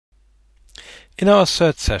In our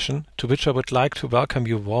third session, to which I would like to welcome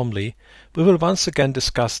you warmly, we will once again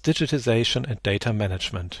discuss digitization and data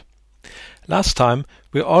management. Last time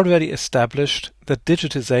we already established that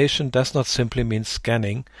digitization does not simply mean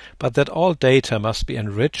scanning, but that all data must be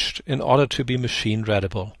enriched in order to be machine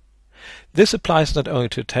readable. This applies not only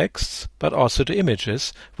to texts, but also to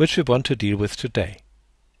images, which we want to deal with today.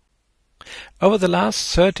 Over the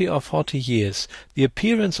last 30 or 40 years, the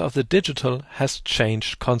appearance of the digital has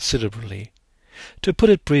changed considerably. To put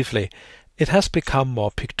it briefly, it has become more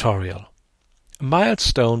pictorial. A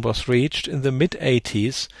milestone was reached in the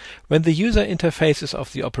mid-80s when the user interfaces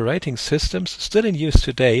of the operating systems still in use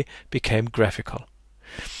today became graphical.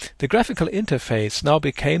 The graphical interface now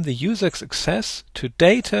became the user's access to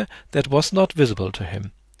data that was not visible to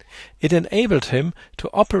him. It enabled him to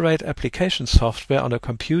operate application software on a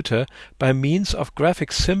computer by means of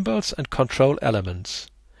graphic symbols and control elements.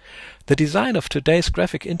 The design of today's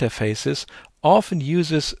graphic interfaces often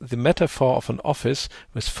uses the metaphor of an office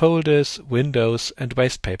with folders, windows, and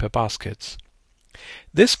wastepaper baskets.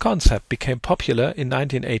 This concept became popular in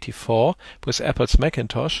 1984 with Apple's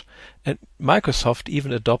Macintosh, and Microsoft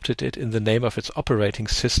even adopted it in the name of its operating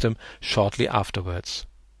system shortly afterwards.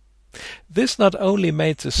 This not only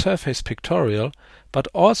made the surface pictorial, but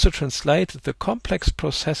also translated the complex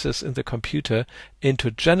processes in the computer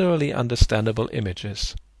into generally understandable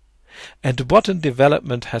images. And what a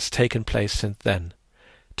development has taken place since then.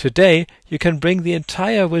 Today you can bring the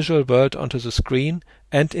entire visual world onto the screen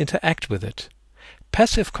and interact with it.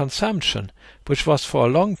 Passive consumption, which was for a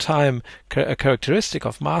long time a characteristic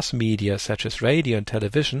of mass media such as radio and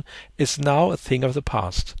television, is now a thing of the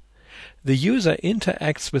past. The user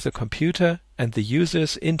interacts with the computer and the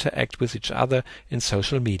users interact with each other in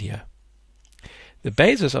social media. The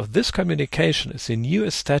basis of this communication is a new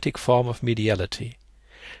aesthetic form of mediality.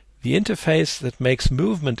 The interface that makes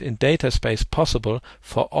movement in data space possible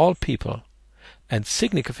for all people. And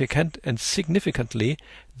significantly,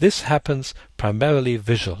 this happens primarily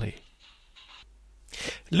visually.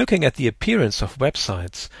 Looking at the appearance of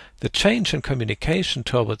websites, the change in communication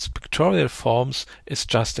towards pictorial forms is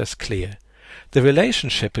just as clear. The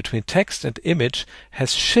relationship between text and image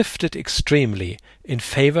has shifted extremely in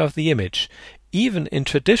favor of the image, even in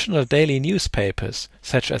traditional daily newspapers,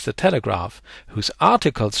 such as the Telegraph, whose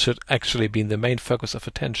articles should actually be the main focus of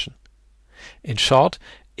attention. In short,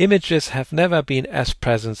 images have never been as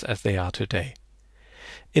present as they are today.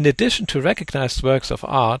 In addition to recognized works of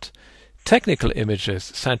art, technical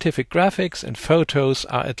images, scientific graphics, and photos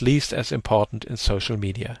are at least as important in social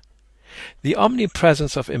media. The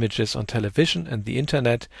omnipresence of images on television and the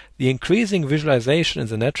Internet, the increasing visualization in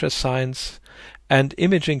the natural science, and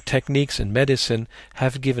imaging techniques in medicine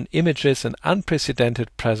have given images an unprecedented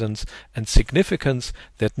presence and significance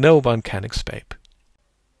that no one can escape.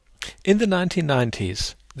 In the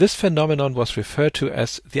 1990s, this phenomenon was referred to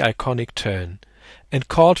as the iconic turn, and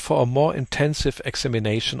called for a more intensive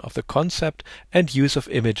examination of the concept and use of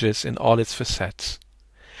images in all its facets.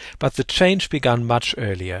 But the change began much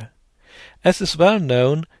earlier. As is well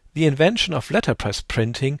known, the invention of letterpress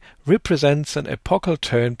printing represents an epochal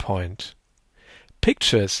turn point.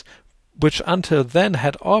 Pictures, which until then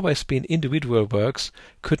had always been individual works,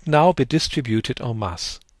 could now be distributed en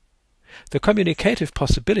masse. The communicative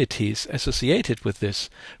possibilities associated with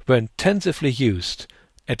this were intensively used,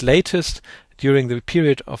 at latest during the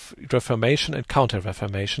period of Reformation and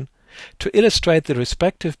Counter-Reformation, to illustrate the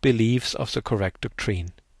respective beliefs of the correct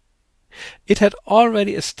doctrine. It had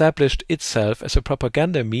already established itself as a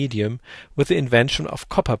propaganda medium with the invention of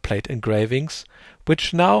copperplate engravings,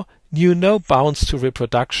 which now knew no bounds to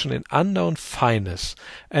reproduction in unknown fineness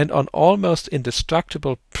and on almost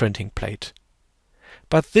indestructible printing plate.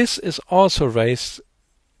 But this also raised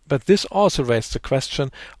the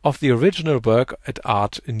question of the original work at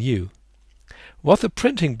art anew. Was the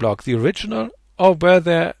printing block the original, or were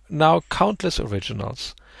there now countless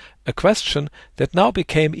originals? A question that now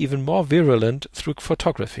became even more virulent through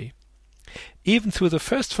photography. Even though the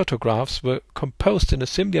first photographs were composed in a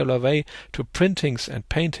similar way to printings and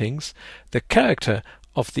paintings, the character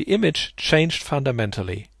of the image changed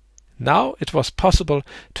fundamentally. Now it was possible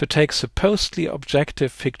to take supposedly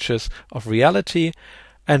objective pictures of reality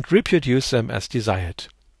and reproduce them as desired.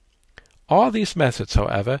 All these methods,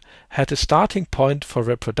 however, had a starting point for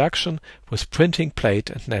reproduction with printing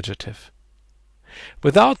plate and negative.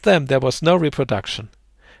 Without them there was no reproduction.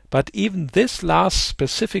 But even this last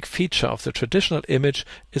specific feature of the traditional image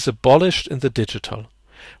is abolished in the digital.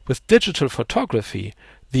 With digital photography,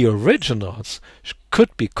 the originals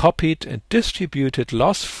could be copied and distributed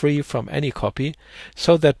loss-free from any copy,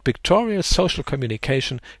 so that pictorial social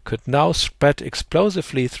communication could now spread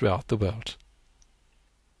explosively throughout the world.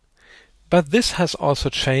 But this has also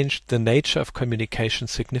changed the nature of communication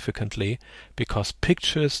significantly, because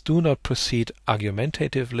pictures do not proceed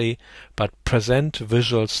argumentatively, but present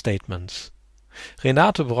visual statements.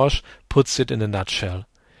 Renate Brosch puts it in a nutshell.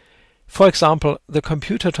 For example, the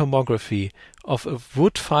computer tomography of a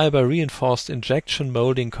wood fiber reinforced injection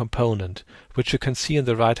molding component, which you can see on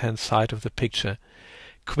the right-hand side of the picture,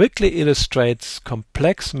 quickly illustrates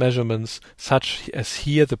complex measurements such as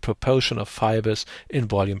here the proportion of fibers in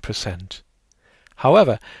volume %.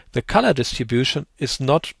 However, the color distribution is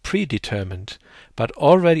not predetermined, but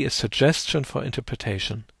already a suggestion for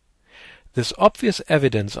interpretation. This obvious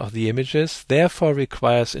evidence of the images therefore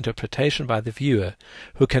requires interpretation by the viewer,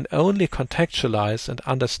 who can only contextualize and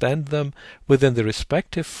understand them within the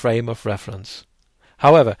respective frame of reference.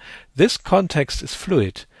 However, this context is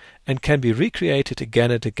fluid and can be recreated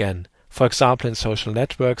again and again, for example in social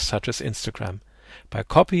networks such as Instagram, by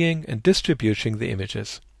copying and distributing the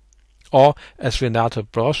images. Or, as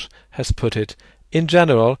Renate Brosch has put it, in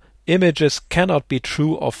general, images cannot be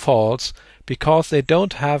true or false because they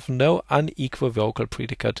don't have no unequal vocal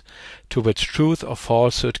predicate to which truth or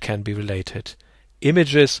falsehood can be related.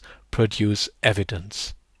 Images produce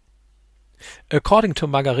evidence. According to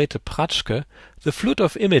Margarete Pratschke, the flood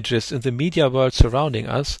of images in the media world surrounding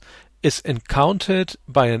us is encountered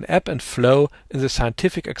by an ebb and flow in the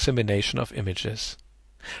scientific examination of images.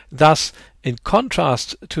 Thus, in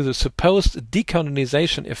contrast to the supposed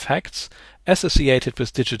decanonization effects associated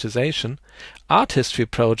with digitization, art history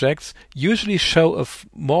projects usually show a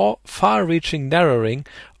more far-reaching narrowing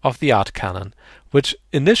of the art canon, which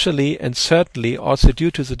initially and certainly also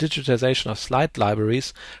due to the digitization of slide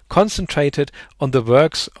libraries concentrated on the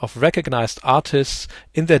works of recognized artists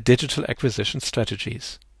in their digital acquisition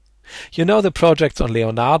strategies. You know the projects on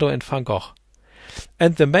Leonardo and Van Gogh.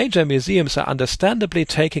 And the major museums are understandably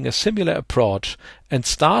taking a similar approach and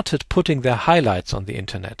started putting their highlights on the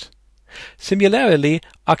internet. Similarly,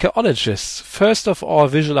 archaeologists first of all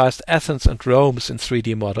visualized Athens and Rome in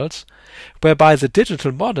 3D models, whereby the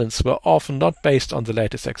digital models were often not based on the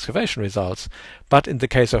latest excavation results, but in the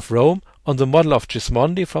case of Rome, on the model of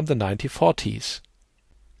Gismondi from the 1940s.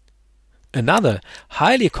 Another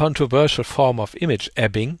highly controversial form of image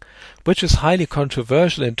ebbing, which is highly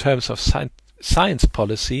controversial in terms of science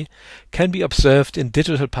policy, can be observed in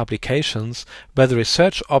digital publications where the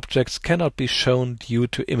research objects cannot be shown due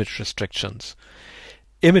to image restrictions.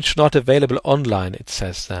 Image not available online, it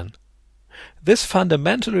says then. This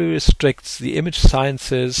fundamentally restricts the image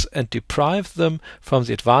sciences and deprives them from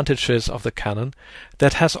the advantages of the canon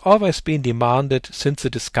that has always been demanded since the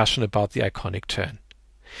discussion about the iconic turn.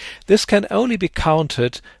 This can only be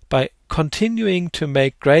countered by continuing to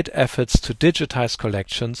make great efforts to digitize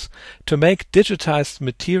collections, to make digitized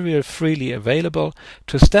material freely available,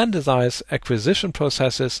 to standardize acquisition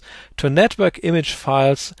processes, to network image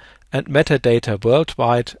files and metadata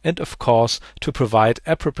worldwide, and of course to provide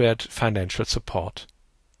appropriate financial support.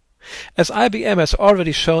 As IBM has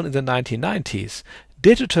already shown in the 1990s,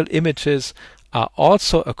 digital images are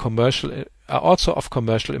also of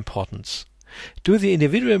commercial importance. Do the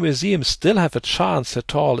individual museums still have a chance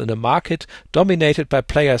at all in a market dominated by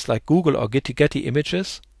players like Google or Getty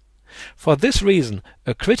Images? For this reason,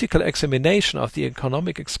 a critical examination of the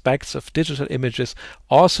economic aspects of digital images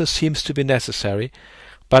also seems to be necessary,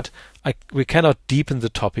 but we cannot deepen the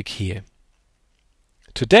topic here.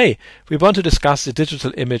 Today, we want to discuss the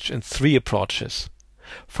digital image in 3 approaches.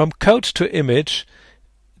 From code to image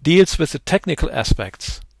deals with the technical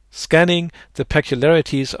aspects: scanning, the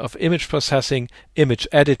peculiarities of image processing, image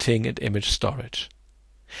editing, and image storage.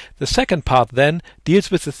 The second part then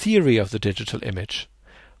deals with the theory of the digital image.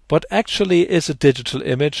 What actually is a digital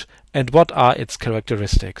image and what are its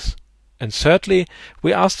characteristics? And thirdly,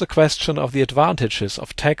 we ask the question of the advantages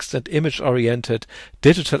of text and image-oriented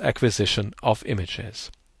digital acquisition of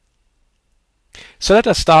images. So let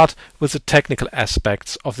us start with the technical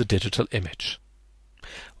aspects of the digital image.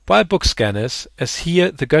 While book scanners, as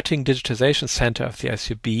here the Göttingen Digitisation Center of the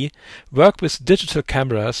SUB, work with digital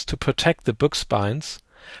cameras to protect the book spines,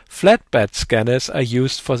 flatbed scanners are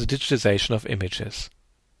used for the digitization of images.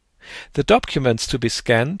 The documents to be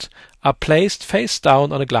scanned are placed face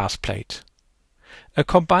down on a glass plate. A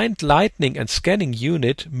combined lighting and scanning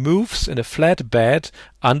unit moves in a flat bed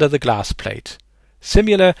under the glass plate,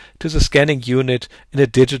 similar to the scanning unit in a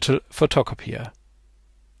digital photocopier.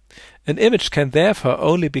 An image can therefore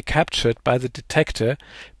only be captured by the detector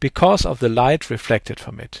because of the light reflected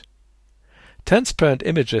from it. Transparent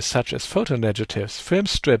images such as photonegatives, film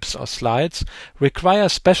strips or slides require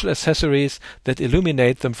special accessories that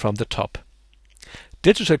illuminate them from the top.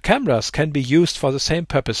 Digital cameras can be used for the same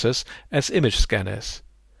purposes as image scanners.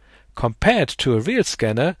 Compared to a real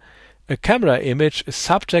scanner, a camera image is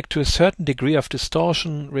subject to a certain degree of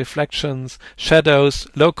distortion, reflections, shadows,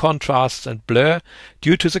 low contrasts and blur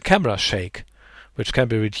due to the camera shake, which can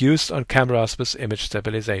be reduced on cameras with image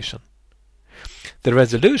stabilization. The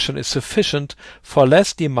resolution is sufficient for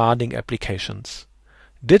less demanding applications.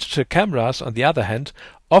 Digital cameras, on the other hand,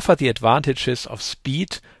 offer the advantages of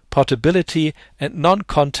speed, portability and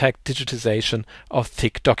non-contact digitization of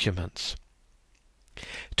thick documents.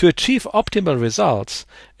 To achieve optimal results,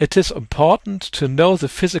 it is important to know the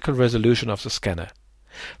physical resolution of the scanner.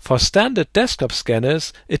 For standard desktop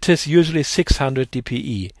scanners, it is usually 600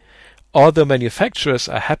 dpi, although manufacturers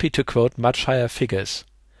are happy to quote much higher figures.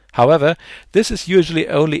 However, this is usually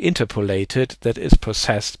only interpolated, that is,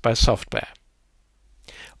 processed by software.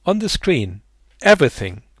 On the screen,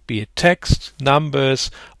 everything, be it text, numbers,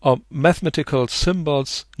 or mathematical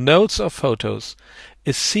symbols, notes or photos,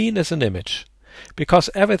 is seen as an image, because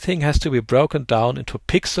everything has to be broken down into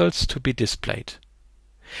pixels to be displayed.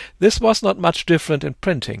 This was not much different in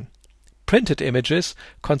printing. Printed images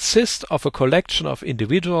consist of a collection of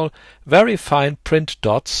individual, very fine print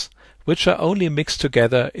dots, which are only mixed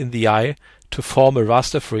together in the eye to form a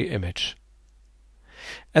raster-free image.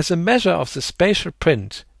 As a measure of the spatial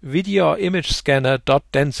print, video or image scanner dot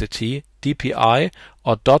density, dpi,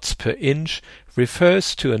 or dots per inch,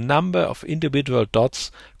 refers to a number of individual dots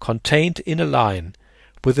contained in a line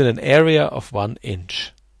within an area of 1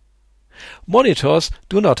 inch. Monitors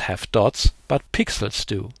do not have dots, but pixels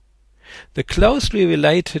do. The closely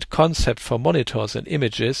related concept for monitors and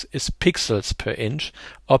images is pixels per inch,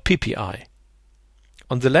 or ppi.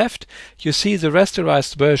 On the left you see the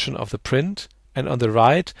rasterized version of the print, and on the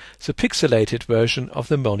right the pixelated version of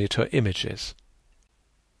the monitor images.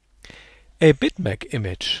 A bitmap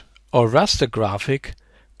image, or raster graphic,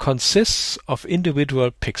 consists of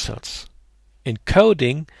individual pixels. In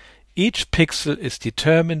coding, each pixel is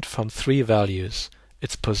determined from 3 values: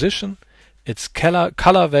 its position, its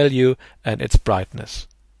color value, and its brightness.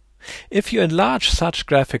 If you enlarge such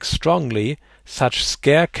graphics strongly, such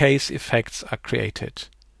staircase effects are created.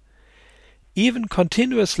 Even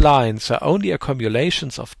continuous lines are only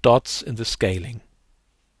accumulations of dots in the scaling.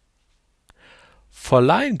 For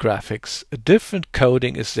line graphics, a different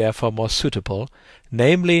coding is therefore more suitable,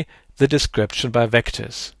 namely the description by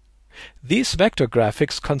vectors. These vector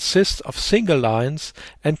graphics consist of single lines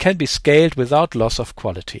and can be scaled without loss of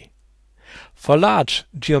quality. For large,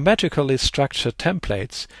 geometrically structured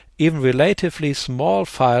templates, even relatively small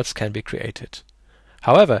files can be created.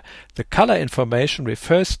 However, the color information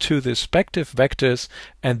refers to the respective vectors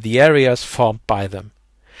and the areas formed by them.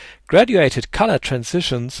 Graduated color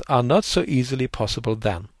transitions are not so easily possible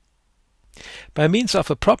then. By means of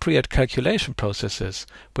appropriate calculation processes,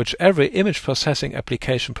 which every image processing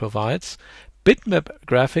application provides, bitmap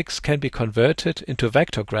graphics can be converted into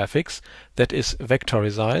vector graphics, that is,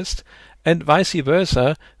 vectorized, and vice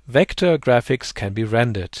versa, vector graphics can be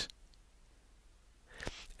rendered.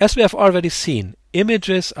 As we have already seen,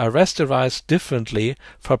 images are rasterized differently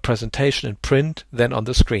for presentation in print than on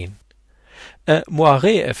the screen. A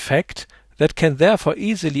moiré effect that can therefore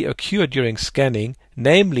easily occur during scanning,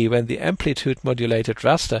 namely when the amplitude-modulated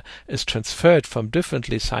raster is transferred from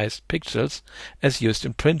differently sized pixels, as used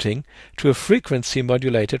in printing, to a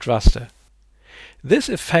frequency-modulated raster. This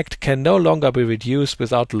effect can no longer be reduced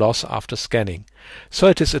without loss after scanning, so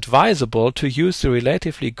it is advisable to use the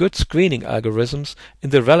relatively good screening algorithms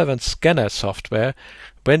in the relevant scanner software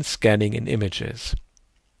when scanning in images.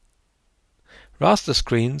 Raster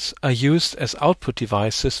screens are used as output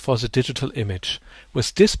devices for the digital image,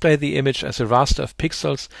 which display the image as a raster of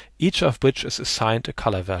pixels, each of which is assigned a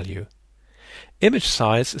color value. Image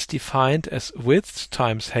size is defined as width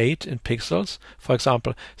times height in pixels, for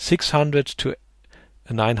example 600 to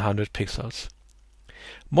 900 pixels.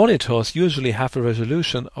 Monitors usually have a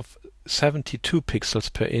resolution of 72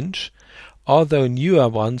 pixels per inch, although newer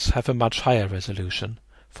ones have a much higher resolution.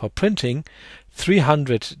 For printing,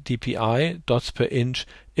 300 dpi dots per inch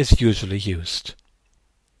is usually used.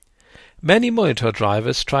 Many monitor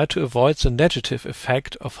drivers try to avoid the negative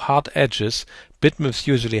effect of hard edges bitmaps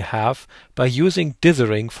usually have by using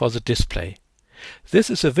dithering for the display. This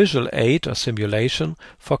is a visual aid or simulation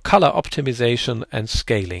for color optimization and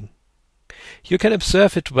scaling. You can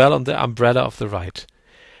observe it well on the umbrella of the right.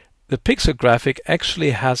 The pixel graphic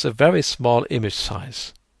actually has a very small image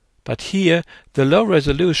size. But here the low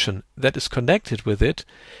resolution that is connected with it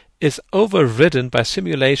is overridden by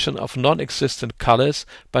simulation of non-existent colors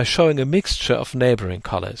by showing a mixture of neighboring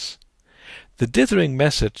colors. The dithering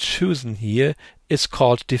method chosen here is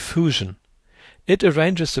called diffusion. It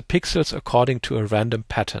arranges the pixels according to a random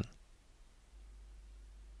pattern.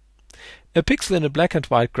 A pixel in a black and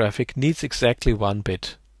white graphic needs exactly 1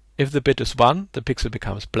 bit. If the bit is 1, the pixel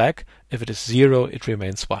becomes black. If it is 0, it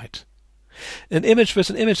remains white. An image with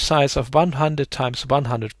an image size of 100 times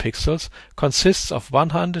 100 pixels consists of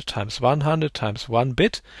 100 times 100 times 1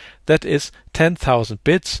 bit, that is 10,000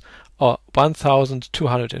 bits, or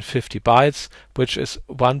 1250 bytes, which is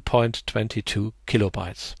 1.22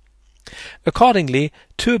 kilobytes. Accordingly,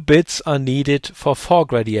 2 bits are needed for 4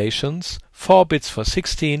 gradations, 4 bits for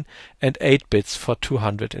 16 and 8 bits for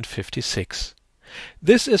 256.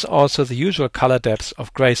 This is also the usual color depth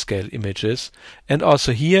of grayscale images, and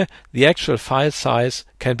also here the actual file size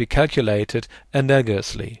can be calculated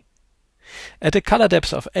analogously. At a color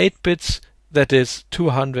depth of 8 bits, that is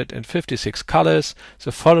 256 colors,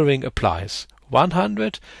 the following applies.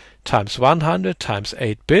 100 times 100 times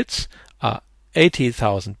 8 bits are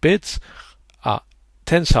 80,000 bits, are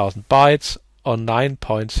 10,000 bytes, or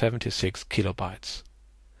 9.76 kilobytes.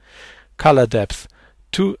 Color depth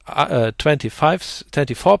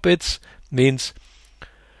 24 bits means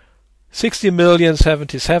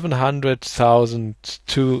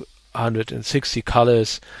 60,077,260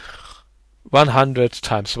 colors. 100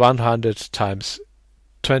 times 100 times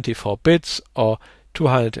 24 bits, or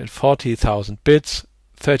 240,000 bits,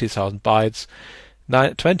 30,000 bytes,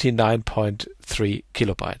 29.3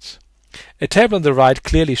 kilobytes. A table on the right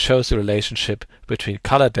clearly shows the relationship between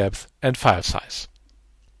color depth and file size.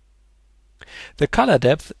 The color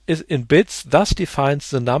depth is in bits, thus defines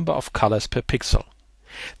the number of colors per pixel.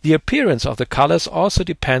 The appearance of the colors also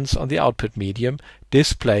depends on the output medium,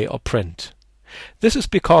 display or print. This is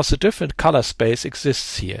because a different color space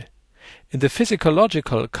exists here. In the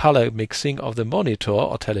physiological color mixing of the monitor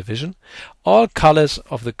or television, all colors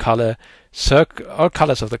of the color circle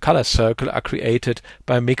are created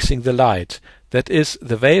by mixing the light, that is,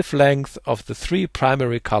 the wavelength of the 3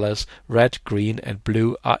 primary colors red, green and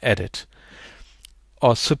blue are added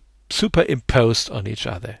or superimposed on each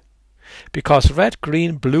other. Because red,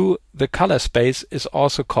 green, blue, the color space is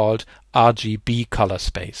also called RGB color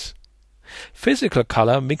space. Physical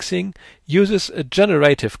color mixing uses a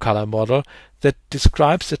generative color model that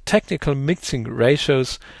describes the technical mixing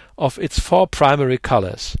ratios of its 4 primary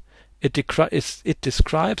colors. It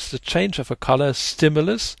describes the change of a color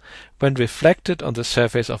stimulus when reflected on the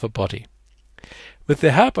surface of a body. With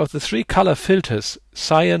the help of the 3 color filters,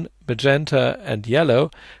 cyan, magenta and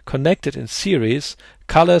yellow, connected in series,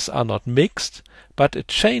 colors are not mixed, but a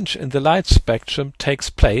change in the light spectrum takes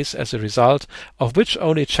place, as a result of which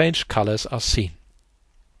only changed colors are seen.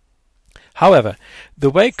 However, the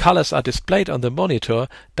way colors are displayed on the monitor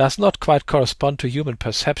does not quite correspond to human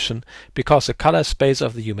perception, because the color space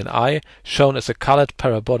of the human eye, shown as a colored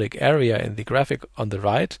parabolic area in the graphic on the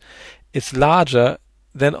right, is larger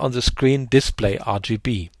than on the screen display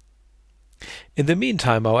RGB. In the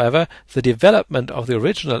meantime, however, the development of the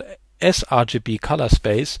original sRGB color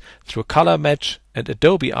space through Color Match and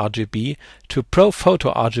Adobe RGB to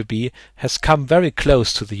ProPhoto RGB has come very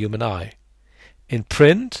close to the human eye. In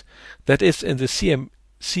print, that is in the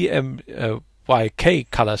CMYK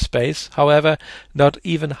color space, however, not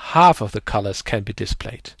even half of the colors can be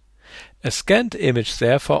displayed. A scanned image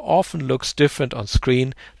therefore often looks different on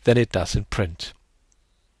screen than it does in print.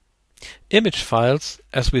 Image files,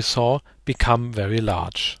 as we saw, become very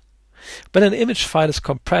large. When an image file is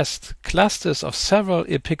compressed, clusters of several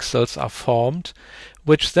pixels are formed,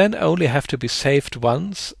 which then only have to be saved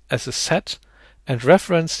once as a set and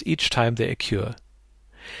referenced each time they occur.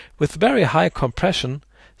 With very high compression,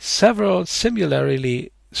 several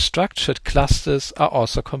similarly structured clusters are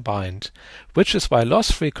also combined, which is why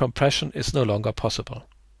loss-free compression is no longer possible.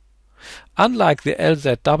 Unlike the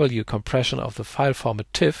LZW compression of the file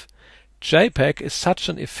format TIFF, JPEG is such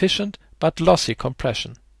an efficient but lossy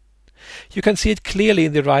compression. You can see it clearly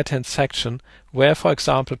in the right-hand section, where, for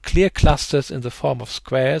example, clear clusters in the form of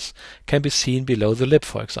squares can be seen below the lip,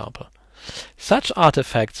 for example. Such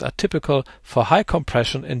artifacts are typical for high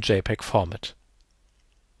compression in JPEG format.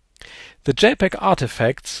 The JPEG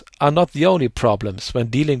artifacts are not the only problems when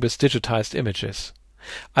dealing with digitized images.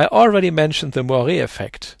 I already mentioned the moire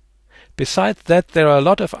effect. Besides that, there are a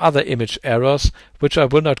lot of other image errors which I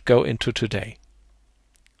will not go into today.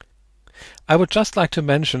 I would just like to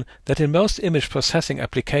mention that in most image processing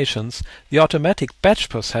applications, the automatic batch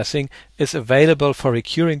processing is available for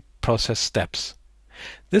recurring process steps.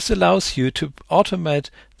 This allows you to automate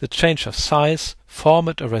the change of size,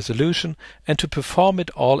 format or resolution, and to perform it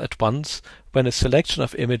all at once when a selection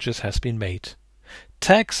of images has been made.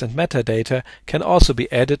 Tags and metadata can also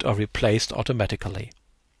be added or replaced automatically.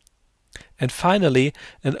 And finally,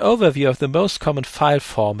 an overview of the most common file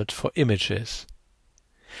format for images.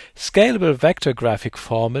 Scalable vector graphic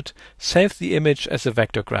format saves the image as a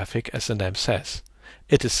vector graphic, as the name says.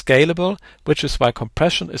 It is scalable, which is why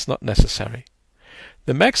compression is not necessary.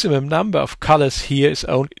 The maximum number of colors here is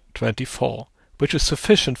only 24, which is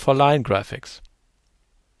sufficient for line graphics.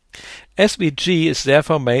 SVG is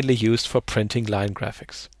therefore mainly used for printing line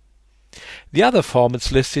graphics. The other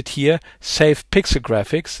formats listed here save pixel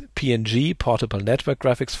graphics. PNG, Portable Network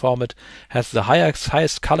Graphics format, has the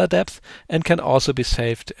highest color depth and can also be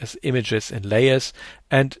saved as images in layers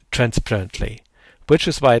and transparently, which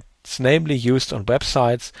is why it's namely used on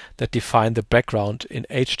websites that define the background in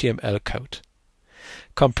HTML code.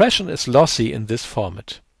 Compression is lossy in this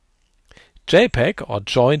format. JPEG, or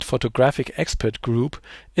Joint Photographic Expert Group,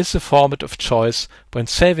 is the format of choice when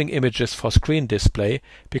saving images for screen display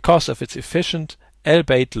because of its efficient,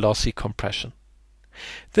 albeit lossy compression.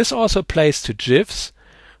 This also applies to GIFs,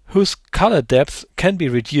 whose color depth can be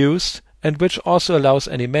reduced and which also allows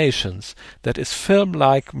animations, that is,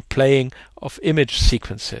 film-like playing of image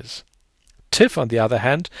sequences. TIFF, on the other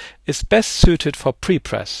hand, is best suited for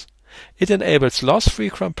prepress. It enables loss-free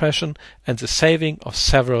compression and the saving of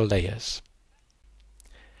several layers.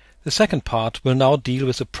 The second part will now deal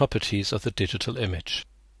with the properties of the digital image.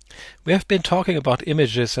 We have been talking about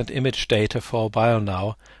images and image data for a while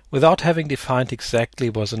now, without having defined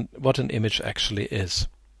exactly what an image actually is.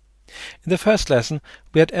 In the first lesson,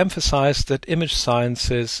 we had emphasized that image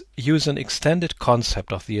sciences use an extended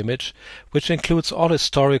concept of the image, which includes all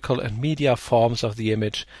historical and media forms of the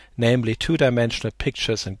image, namely two-dimensional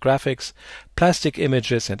pictures and graphics, plastic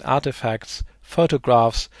images and artifacts,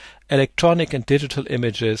 photographs, electronic and digital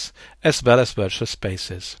images, as well as virtual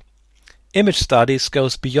spaces. Image studies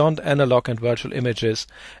goes beyond analog and virtual images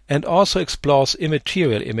and also explores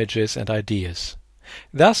immaterial images and ideas.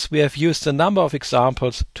 Thus, we have used a number of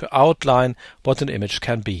examples to outline what an image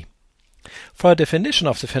can be. For a definition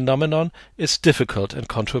of the phenomenon is difficult and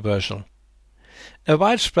controversial. A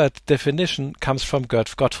widespread definition comes from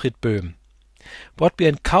Gottfried Böhm. What we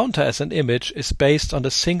encounter as an image is based on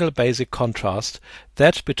a single basic contrast,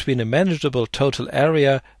 that between a manageable total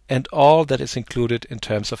area and all that is included in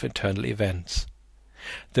terms of internal events.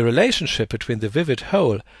 The relationship between the vivid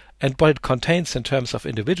whole and what it contains in terms of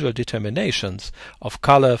individual determinations of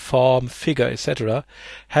color, form, figure, etc.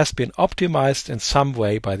 has been optimized in some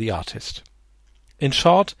way by the artist. In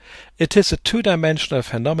short, it is a two-dimensional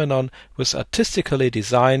phenomenon with artistically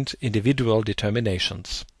designed individual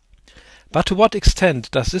determinations. But to what extent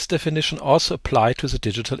does this definition also apply to the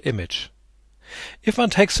digital image? If one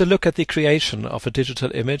takes a look at the creation of a digital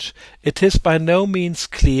image, it is by no means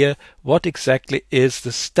clear what exactly is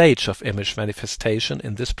the stage of image manifestation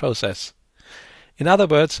in this process. In other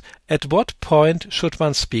words, at what point should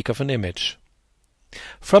one speak of an image?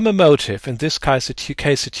 From a motif, in this case a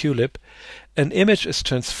tulip, an image is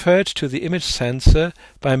transferred to the image sensor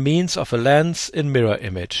by means of a lens in mirror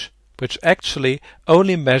image, which actually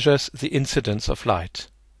only measures the incidence of light.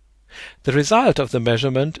 The result of the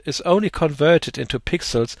measurement is only converted into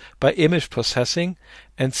pixels by image processing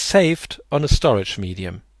and saved on a storage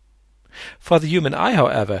medium. For the human eye,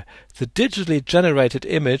 however, the digitally generated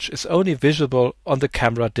image is only visible on the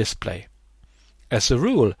camera display. As a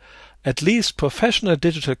rule, at least professional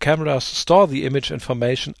digital cameras store the image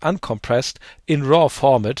information uncompressed in RAW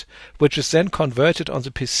format, which is then converted on the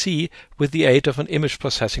PC with the aid of an image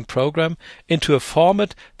processing program into a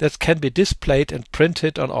format that can be displayed and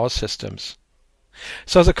printed on all systems.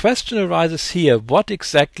 So the question arises here, what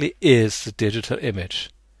exactly is the digital image?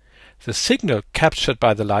 The signal captured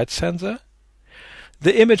by the light sensor?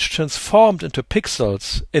 The image transformed into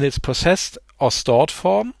pixels in its processed or stored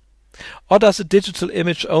form? Or does a digital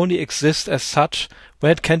image only exist as such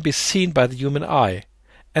when it can be seen by the human eye?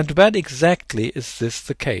 And when exactly is this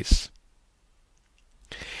the case?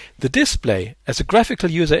 The display, as a graphical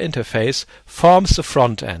user interface, forms the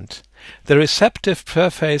front end, the receptive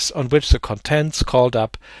surface on which the contents called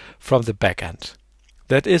up from the back end,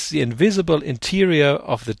 that is, the invisible interior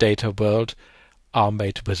of the data world, are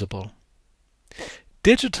made visible.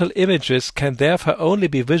 Digital images can therefore only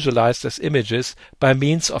be visualized as images by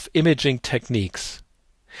means of imaging techniques.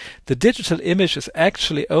 The digital image is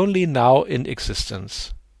actually only now in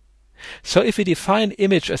existence. So if we define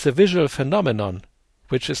image as a visual phenomenon,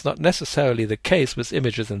 which is not necessarily the case with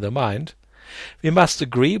images in the mind, we must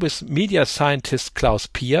agree with media scientist Klaus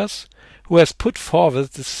Piers, who has put forward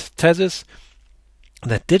this thesis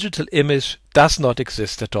that digital image does not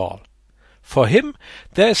exist at all. For him,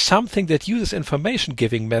 there is something that uses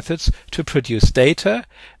information-giving methods to produce data,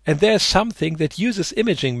 and there is something that uses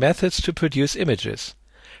imaging methods to produce images.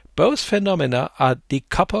 Both phenomena are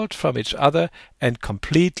decoupled from each other and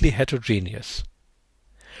completely heterogeneous.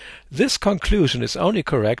 This conclusion is only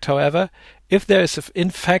correct, however, if there is in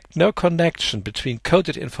fact no connection between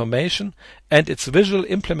coded information and its visual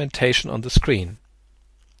implementation on the screen.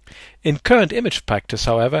 In current image practice,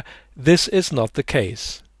 however, this is not the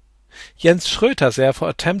case. Jens Schröter therefore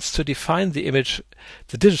attempts to define the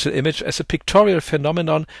digital image as a pictorial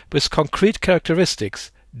phenomenon with concrete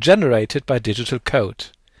characteristics generated by digital code.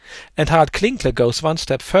 And Harald Klinkler goes one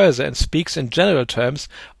step further and speaks in general terms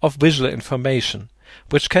of visual information,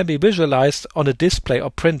 which can be visualized on a display or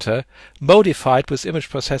printer, modified with image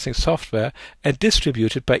processing software, and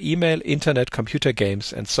distributed by email, internet, computer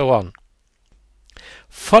games, and so on.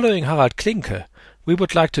 Following Harald Klinkler, we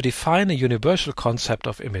would like to define a universal concept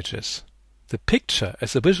of images. The picture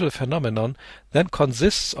as a visual phenomenon then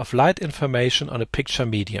consists of light information on a picture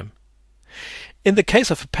medium. In the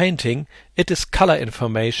case of a painting, it is color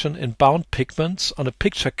information in bound pigments on a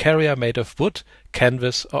picture carrier made of wood,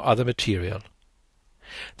 canvas, or other material.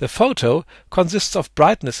 The photo consists of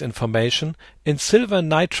brightness information in silver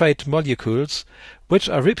nitrate molecules, which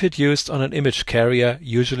are reproduced on an image carrier,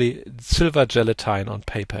 usually silver gelatine on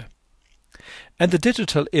paper. And the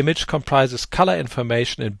digital image comprises color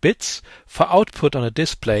information in bits for output on a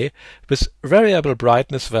display with variable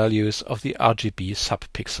brightness values of the RGB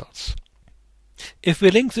subpixels. If we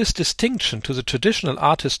link this distinction to the traditional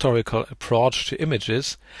art historical approach to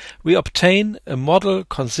images, we obtain a model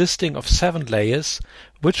consisting of 7 layers,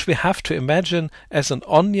 which we have to imagine as an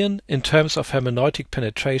onion in terms of hermeneutic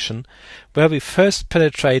penetration, where we first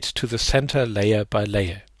penetrate to the center layer by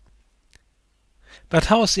layer. But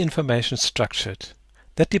how is the information structured?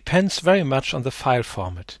 That depends very much on the file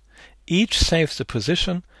format. Each saves the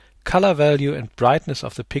position, color value and brightness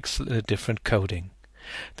of the pixel in a different coding.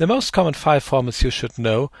 The most common file formats you should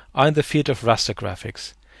know are in the field of raster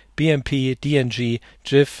graphics: BMP, DNG,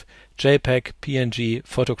 GIF, JPEG, PNG,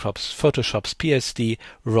 Photoshop's PSD,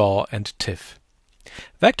 RAW and TIFF.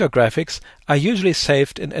 Vector graphics are usually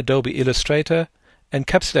saved in Adobe Illustrator,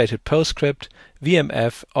 encapsulated PostScript,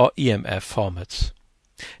 VMF or EMF formats.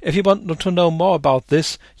 If you want to know more about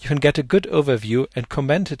this, you can get a good overview and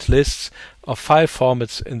commented lists of file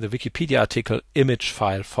formats in the Wikipedia article Image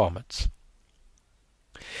File Formats.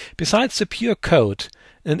 Besides the pure code,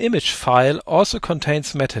 an image file also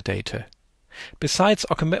contains metadata. Besides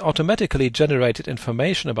automatically generated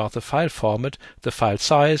information about the file format, the file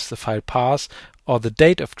size, the file path, or the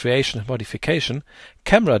date of creation and modification,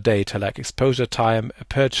 camera data like exposure time,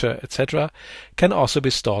 aperture, etc. can also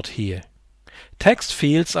be stored here. Text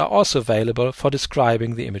fields are also available for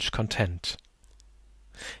describing the image content.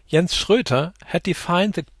 Jens Schröter had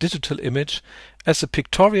defined the digital image as a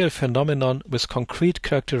pictorial phenomenon with concrete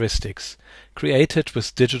characteristics, created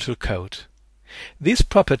with digital code. These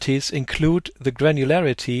properties include the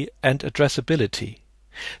granularity and addressability.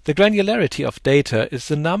 The granularity of data is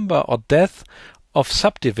the number or depth of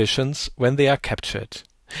subdivisions when they are captured.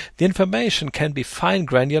 The information can be fine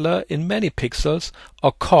granular in many pixels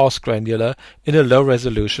or coarse granular in a low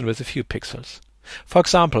resolution with a few pixels. For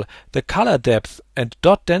example, the color depth and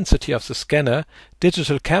dot density of the scanner,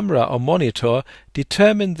 digital camera or monitor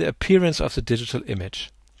determine the appearance of the digital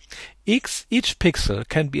image. Each pixel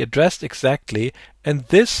can be addressed exactly, and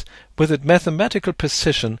this with a mathematical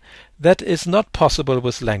precision that is not possible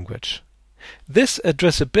with language. This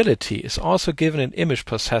addressability is also given in image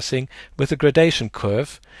processing with a gradation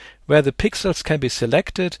curve, where the pixels can be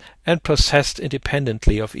selected and processed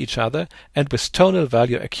independently of each other and with tonal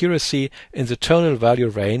value accuracy in the tonal value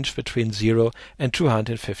range between 0 and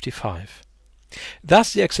 255.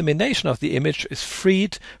 Thus the examination of the image is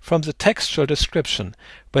freed from the textual description,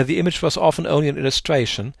 where the image was often only an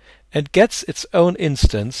illustration, and gets its own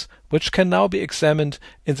instance, which can now be examined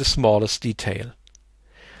in the smallest detail.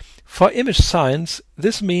 For image science,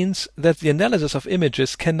 this means that the analysis of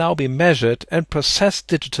images can now be measured and processed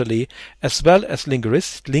digitally as well as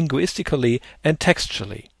linguistically and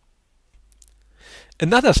textually.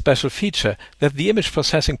 Another special feature that the image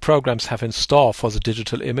processing programs have in store for the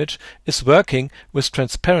digital image is working with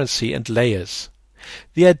transparency and layers.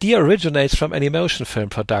 The idea originates from animation film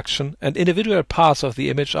production, and individual parts of the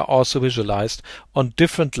image are also visualized on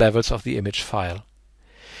different levels of the image file.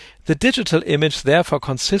 The digital image therefore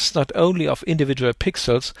consists not only of individual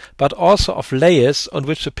pixels, but also of layers on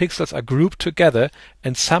which the pixels are grouped together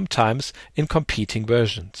and sometimes in competing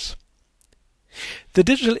versions. The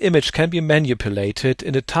digital image can be manipulated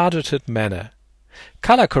in a targeted manner.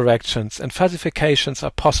 Color corrections and falsifications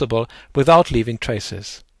are possible without leaving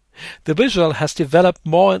traces. The visual has developed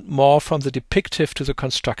more and more from the depictive to the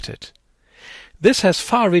constructed. This has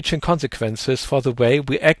far-reaching consequences for the way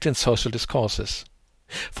we act in social discourses.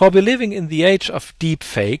 For we're living in the age of deep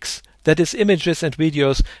fakes, that is, images and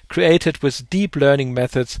videos created with deep learning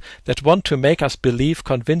methods that want to make us believe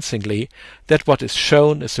convincingly that what is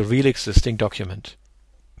shown is a real existing document.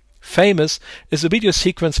 Famous is a video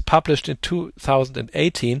sequence published in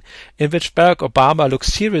 2018 in which Barack Obama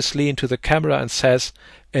looks seriously into the camera and says,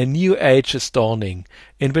 "A new age is dawning,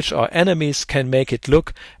 in which our enemies can make it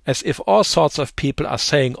look as if all sorts of people are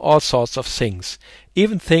saying all sorts of things,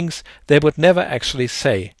 even things they would never actually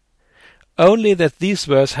say. Only that these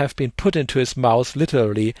words have been put into his mouth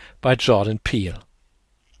literally by Jordan Peele."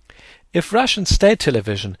 If Russian state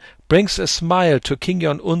television brings a smile to Kim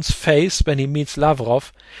Jong-un's face when he meets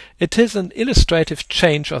Lavrov, it is an illustrative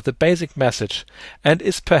change of the basic message and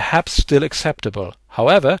is perhaps still acceptable.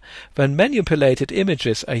 However, when manipulated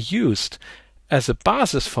images are used as a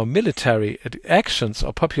basis for military actions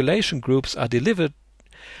or population groups are deliberately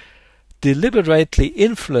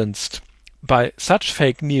influenced by such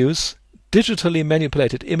fake news, digitally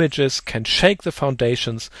manipulated images can shake the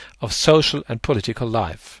foundations of social and political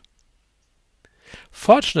life.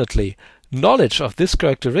 Fortunately, knowledge of this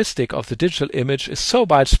characteristic of the digital image is so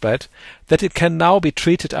widespread that it can now be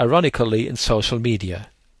treated ironically in social media.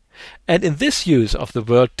 And in this use of the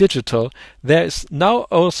word digital, there is now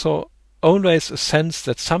also always a sense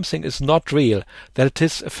that something is not real, that it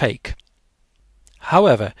is a fake.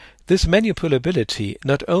 However, this manipulability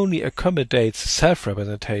not only accommodates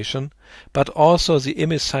self-representation, but also the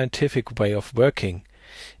image scientific way of working,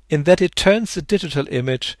 in that it turns the digital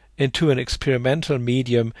image into an experimental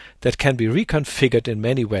medium that can be reconfigured in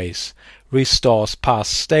many ways, restores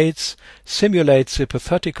past states, simulates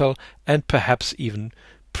hypothetical, and perhaps even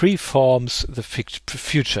preforms the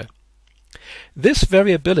future. This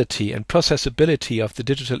variability and processability of the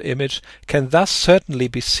digital image can thus certainly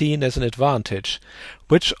be seen as an advantage,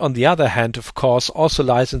 which on the other hand of course also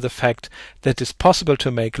lies in the fact that it is possible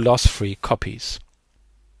to make loss-free copies.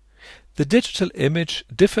 The digital image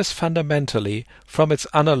differs fundamentally from its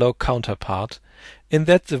analog counterpart in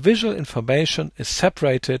that the visual information is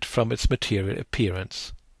separated from its material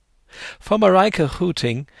appearance. For Mareike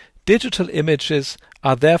Huting, digital images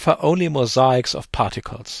are therefore only mosaics of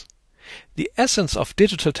particles. The essence of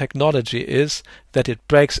digital technology is that it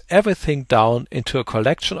breaks everything down into a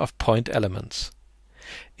collection of point elements.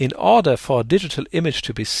 In order for a digital image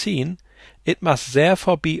to be seen, it must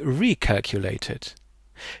therefore be recalculated.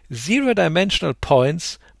 Zero-dimensional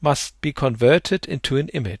points must be converted into an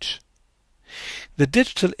image. The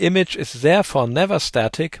digital image is therefore never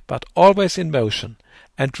static but always in motion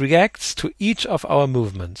and reacts to each of our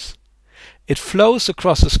movements. It flows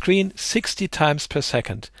across the screen 60 times per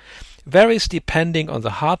second, varies depending on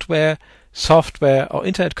the hardware, software or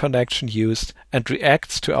internet connection used, and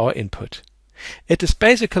reacts to our input. It is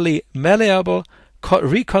basically malleable,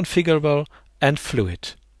 reconfigurable and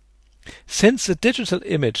fluid. Since the digital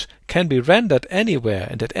image can be rendered anywhere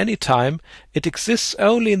and at any time, it exists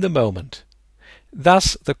only in the moment.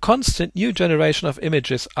 Thus, the constant new generation of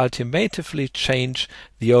images ultimately change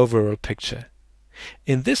the overall picture.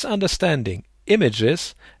 In this understanding,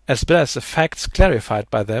 images, as well as the facts clarified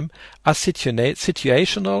by them, are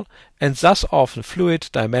situational and thus often fluid,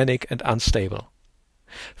 dynamic and unstable.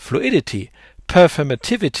 Fluidity,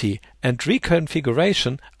 performativity and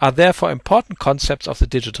reconfiguration are therefore important concepts of the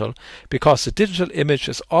digital, because the digital image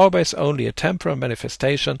is always only a temporal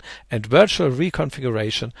manifestation and virtual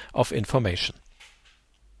reconfiguration of information.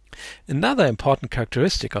 Another important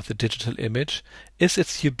characteristic of the digital image is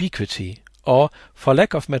its ubiquity, or, for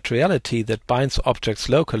lack of materiality that binds objects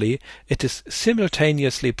locally, it is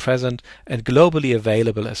simultaneously present and globally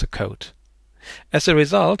available as a code. As a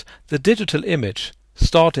result, the digital image,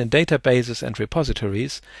 stored in databases and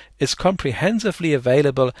repositories, is comprehensively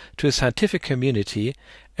available to a scientific community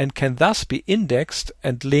and can thus be indexed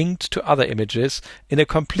and linked to other images in a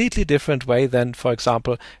completely different way than, for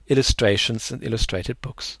example, illustrations and illustrated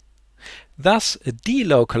books. Thus, a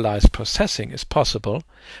delocalized processing is possible,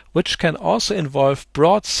 which can also involve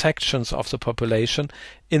broad sections of the population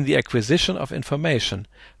in the acquisition of information,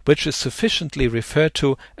 which is sufficiently referred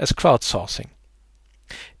to as crowdsourcing.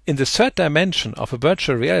 In the third dimension of a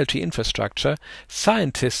virtual reality infrastructure,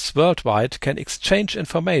 scientists worldwide can exchange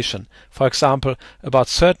information, for example, about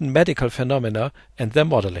certain medical phenomena and their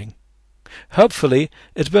modeling. Hopefully,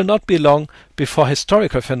 it will not be long before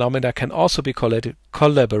historical phenomena can also be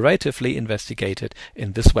collaboratively investigated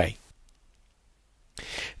in this way.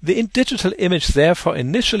 The digital image therefore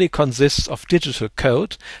initially consists of digital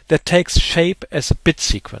code that takes shape as a bit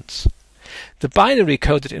sequence. The binary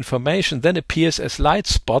coded information then appears as light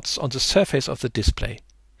spots on the surface of the display.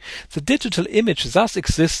 The digital image thus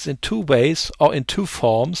exists in two ways or in two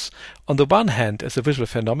forms, on the one hand as a visual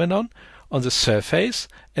phenomenon, on the surface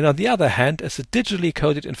and on the other hand as the digitally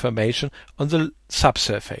coded information on the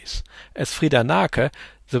subsurface, as Frieder Nake,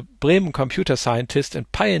 the Bremen computer scientist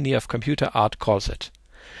and pioneer of computer art, calls it.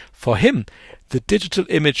 For him, the digital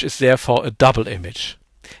image is therefore a double image.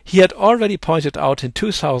 He had already pointed out in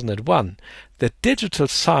 2001 that digital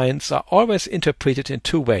signs are always interpreted in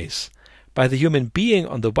two ways: by the human being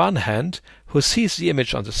on the one hand, who sees the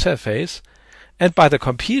image on the surface, and by the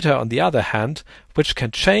computer on the other hand, which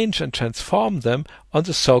can change and transform them on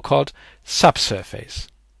the so-called subsurface,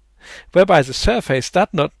 whereby the surface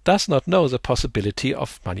does not know the possibility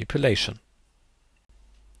of manipulation.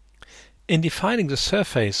 In defining the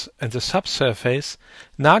surface and the subsurface,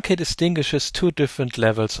 Nake distinguishes two different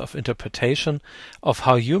levels of interpretation of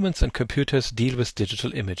how humans and computers deal with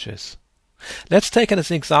digital images. Let's take as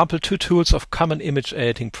an example two tools of common image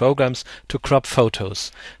editing programs to crop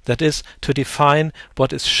photos, that is, to define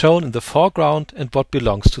what is shown in the foreground and what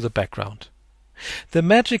belongs to the background. The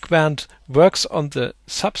magic wand works on the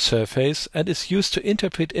subsurface and is used to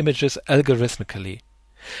interpret images algorithmically.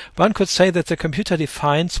 One could say that the computer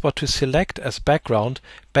defines what to select as background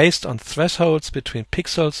based on thresholds between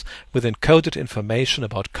pixels with encoded information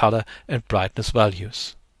about color and brightness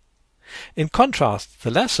values. In contrast,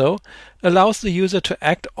 the lasso allows the user to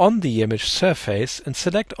act on the image surface and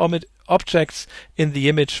select objects in the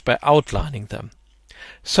image by outlining them.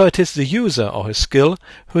 So it is the user or his skill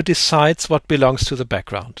who decides what belongs to the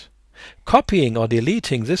background. Copying or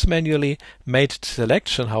deleting this manually made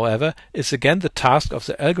selection, however, is again the task of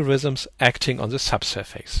the algorithms acting on the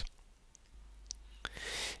subsurface.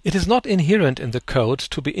 It is not inherent in the code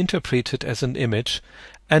to be interpreted as an image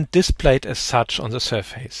and displayed as such on the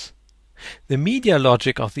surface. The media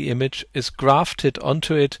logic of the image is grafted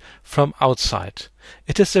onto it from outside.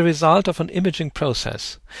 It is the result of an imaging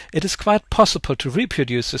process. It is quite possible to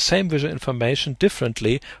reproduce the same visual information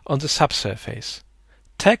differently on the subsurface.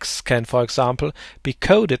 Text can, for example, be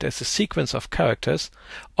coded as a sequence of characters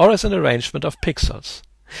or as an arrangement of pixels.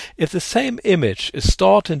 If the same image is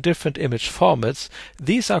stored in different image formats,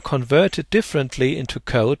 these are converted differently into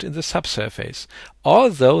code in the subsurface,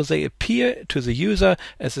 although they appear to the user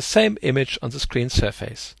as the same image on the screen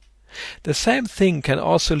surface. The same thing can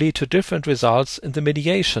also lead to different results in the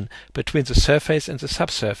mediation between the surface and the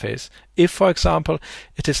subsurface, if, for example,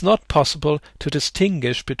 it is not possible to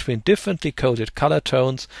distinguish between differently coded color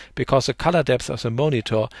tones because the color depth of the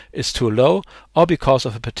monitor is too low or because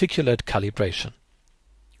of a particular calibration.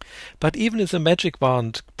 But even if the magic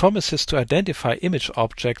wand promises to identify image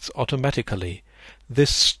objects automatically,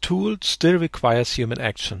 this tool still requires human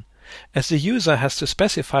action, as the user has to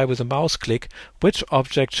specify with a mouse click which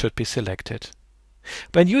object should be selected.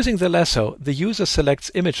 When using the lasso, the user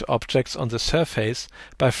selects image objects on the surface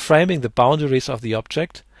by framing the boundaries of the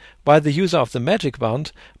object, while the user of the magic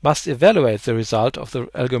wand must evaluate the result of the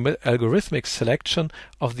algorithmic selection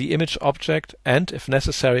of the image object and, if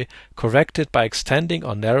necessary, correct it by extending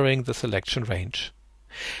or narrowing the selection range.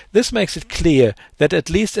 This makes it clear that, at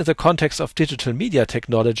least in the context of digital media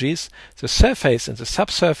technologies, the surface and the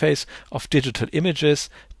subsurface of digital images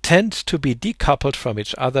tend to be decoupled from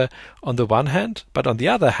each other on the one hand, but on the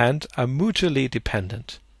other hand are mutually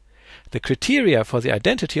dependent. The criteria for the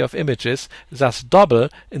identity of images thus double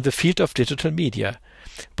in the field of digital media,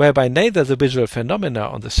 whereby neither the visual phenomena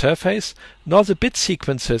on the surface nor the bit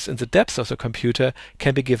sequences in the depths of the computer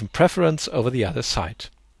can be given preference over the other side.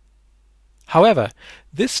 However,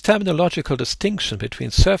 this terminological distinction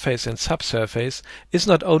between surface and subsurface is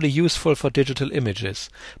not only useful for digital images,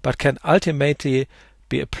 but can ultimately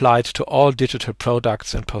be applied to all digital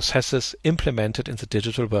products and processes implemented in the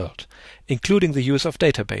digital world, including the use of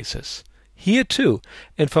databases. Here too,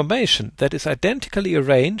 information that is identically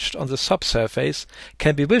arranged on the subsurface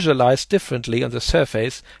can be visualized differently on the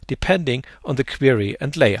surface depending on the query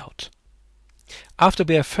and layout. After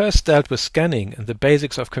we have first dealt with scanning and the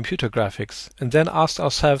basics of computer graphics, and then asked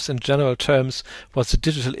ourselves in general terms what the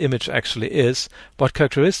digital image actually is, what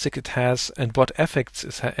characteristics it has, and what effects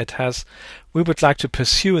it has, we would like to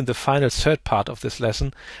pursue in the final third part of this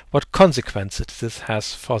lesson what consequences this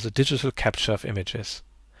has for the digital capture of images.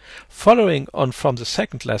 Following on from the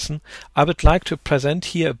second lesson, I would like to present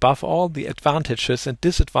here above all the advantages and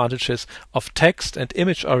disadvantages of text and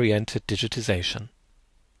image-oriented digitization.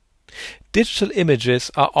 Digital images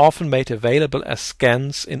are often made available as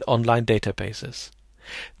scans in online databases.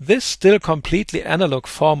 This still completely analog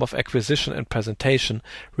form of acquisition and presentation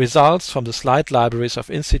results from the slide libraries of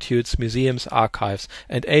institutes, museums, archives,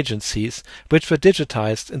 and agencies which were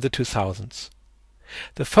digitized in the 2000s.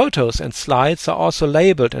 The photos and slides are also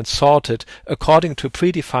labeled and sorted according to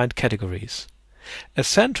predefined categories. A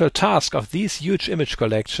central task of these huge image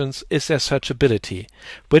collections is their searchability,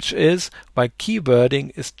 which is why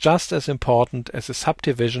keywording is just as important as the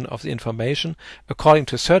subdivision of the information according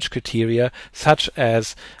to search criteria such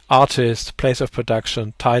as artist, place of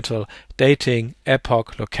production, title, dating,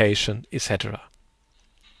 epoch, location, etc.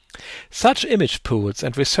 Such image pools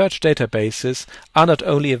and research databases are not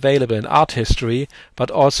only available in art history,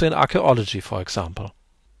 but also in archaeology, for example.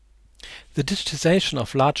 The digitization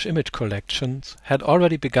of large image collections had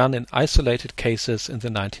already begun in isolated cases in the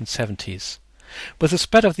 1970s. With the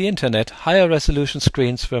spread of the Internet, higher resolution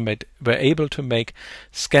screens were able to make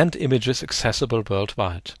scanned images accessible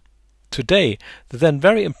worldwide. Today, the then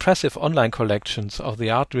very impressive online collections of the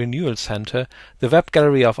Art Renewal Center, the Web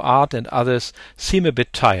Gallery of Art and others seem a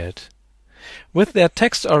bit tired. With their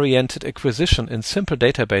text-oriented acquisition in simple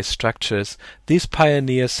database structures, these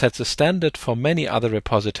pioneers set the standard for many other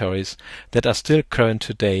repositories that are still current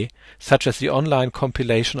today, such as the online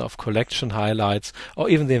compilation of collection highlights or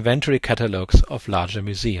even the inventory catalogues of larger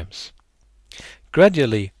museums.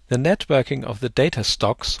 Gradually, the networking of the data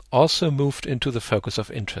stocks also moved into the focus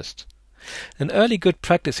of interest. An early good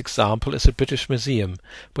practice example is the British Museum,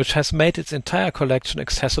 which has made its entire collection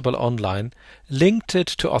accessible online, linked it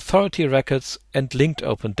to authority records and linked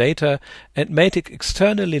open data, and made it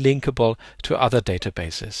externally linkable to other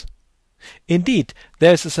databases. Indeed,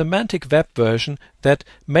 there is a semantic web version that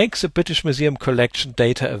makes the British Museum collection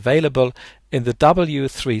data available in the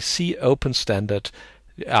W3C open standard,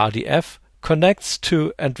 RDF, connects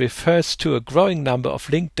to and refers to a growing number of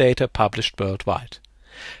linked data published worldwide.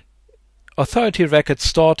 Authority records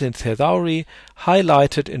stored in thesauri,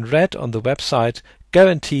 highlighted in red on the website,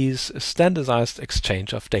 guarantees a standardized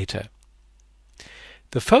exchange of data.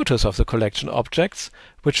 The photos of the collection objects,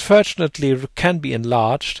 which fortunately can be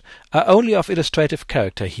enlarged, are only of illustrative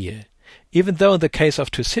character here, even though in the case of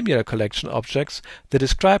two similar collection objects, the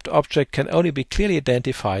described object can only be clearly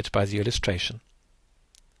identified by the illustration.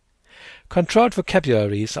 Controlled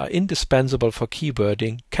vocabularies are indispensable for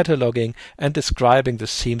keywording, cataloging, and describing the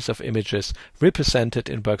themes of images represented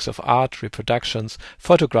in works of art, reproductions,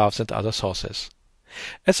 photographs, and other sources.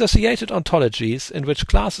 Associated ontologies, in which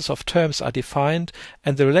classes of terms are defined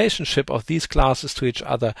and the relationship of these classes to each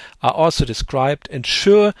other are also described,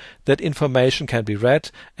 ensure that information can be read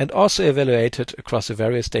and also evaluated across the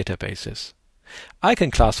various databases. Icon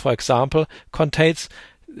class, for example, contains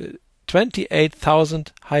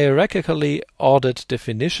 28,000 hierarchically ordered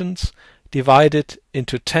definitions divided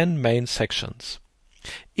into 10 main sections.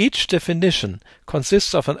 Each definition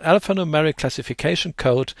consists of an alphanumeric classification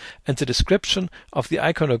code and the description of the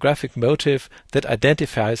iconographic motif that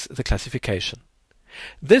identifies the classification.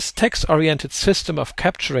 This text-oriented system of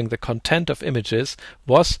capturing the content of images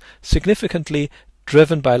was significantly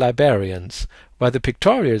driven by librarians, while the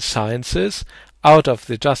pictorial sciences, out of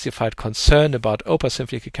the justified concern about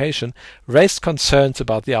oversimplification, raised concerns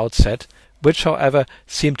about the outset, which, however,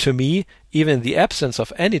 seem to me, even in the absence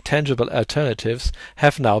of any tangible alternatives,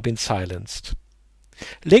 have now been silenced.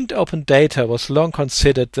 Linked open data was long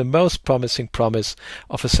considered the most promising promise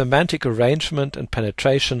of a semantic arrangement and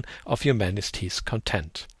penetration of humanity's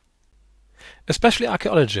content. Especially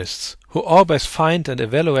archaeologists, who always find and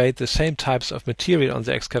evaluate the same types of material on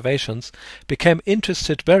their excavations, became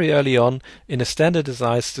interested very early on in a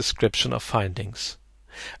standardized description of findings.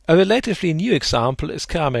 A relatively new example is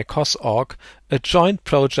Keramikos.org, a joint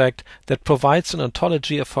project that provides an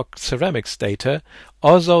ontology for ceramics data,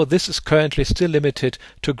 although this is currently still limited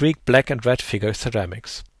to Greek black and red figure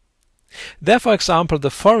ceramics. There, for example,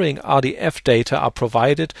 the following RDF data are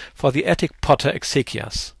provided for the Attic potter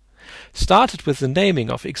Exekias. Started with the naming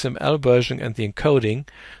of XML version and the encoding,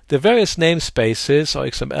 the various namespaces or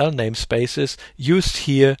XML namespaces used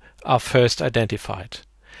here are first identified.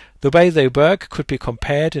 The way they work could be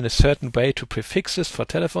compared in a certain way to prefixes for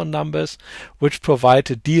telephone numbers, which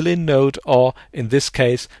provide a deal-in node or, in this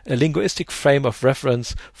case, a linguistic frame of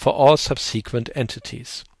reference for all subsequent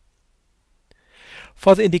entities.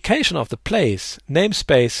 For the indication of the place,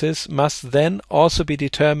 namespaces must then also be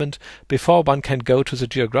determined before one can go to the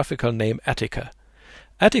geographical name Attica.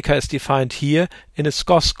 Attica is defined here in a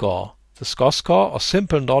SCOS core. The SCOS core, or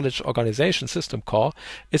Simple Knowledge Organization System core,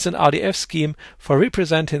 is an RDF scheme for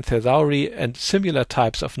representing thesauri and similar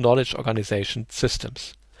types of knowledge organization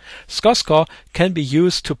systems. SCOS core can be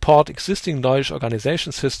used to port existing knowledge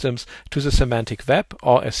organization systems to the semantic web,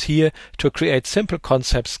 or as here, to create simple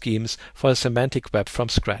concept schemes for the semantic web from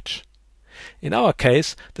scratch. In our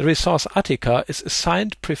case, the resource Attica is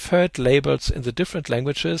assigned preferred labels in the different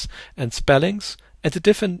languages and spellings, and the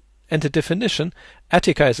definition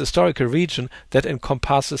Attica is a historical region that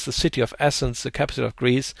encompasses the city of Athens, the capital of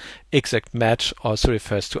Greece. Exact match also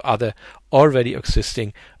refers to other already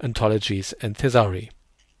existing ontologies and thesauri.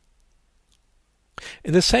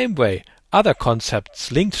 In the same way, other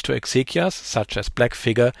concepts linked to exegias, such as black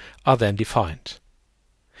figure, are then defined.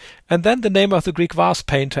 And then the name of the Greek vase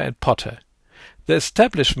painter and potter. The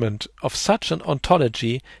establishment of such an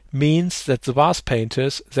ontology means that the vase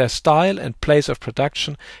painters, their style and place of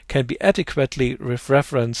production can be adequately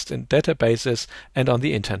referenced in databases and on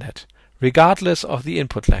the Internet, regardless of the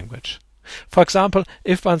input language. For example,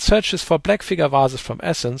 if one searches for black figure vases from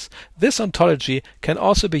Athens, this ontology can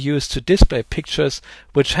also be used to display pictures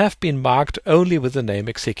which have been marked only with the name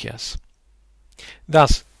exegias.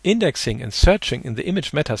 Thus, indexing and searching in the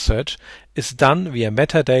image meta search is done via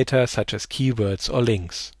metadata such as keywords or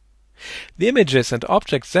links. The images and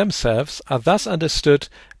objects themselves are thus understood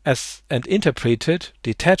as and interpreted,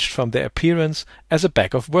 detached from their appearance, as a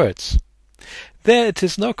bag of words. There it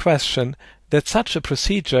is no question that such a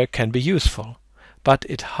procedure can be useful, but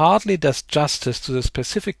it hardly does justice to the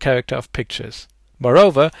specific character of pictures.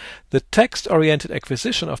 Moreover, the text-oriented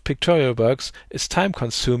acquisition of pictorial works is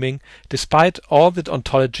time-consuming despite all the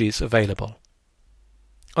ontologies available.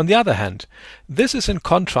 On the other hand, this is in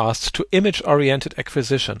contrast to image-oriented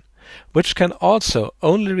acquisition, which can also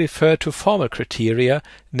only refer to formal criteria,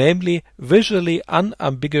 namely visually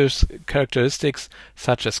unambiguous characteristics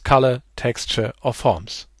such as color, texture, or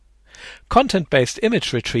forms. Content-based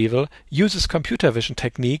image retrieval uses computer vision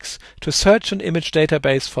techniques to search an image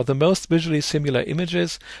database for the most visually similar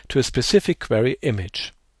images to a specific query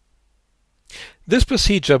image. This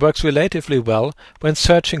procedure works relatively well when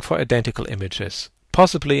searching for identical images,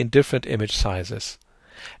 possibly in different image sizes.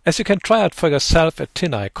 As you can try out for yourself at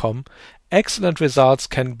tineye.com, excellent results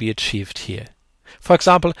can be achieved here. For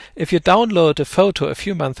example, if you download a photo a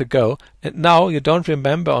few months ago and now you don't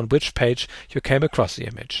remember on which page you came across the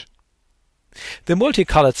image. The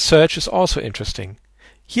multicolored search is also interesting.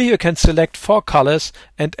 Here you can select 4 colors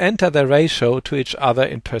and enter their ratio to each other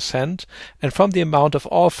in %, and from the amount of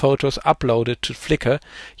all photos uploaded to Flickr,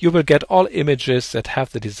 you will get all images that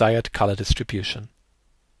have the desired color distribution.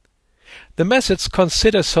 The methods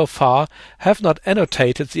considered so far have not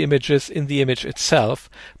annotated the images in the image itself,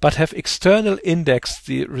 but have external indexed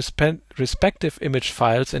the respective image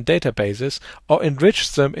files in databases or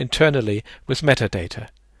enriched them internally with metadata.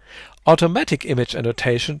 Automatic image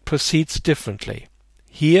annotation proceeds differently.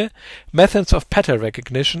 Here, methods of pattern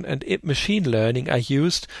recognition and machine learning are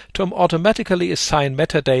used to automatically assign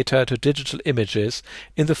metadata to digital images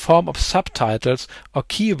in the form of subtitles or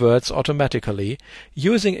keywords automatically,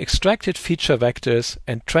 using extracted feature vectors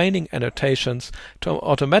and training annotations to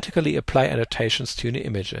automatically apply annotations to new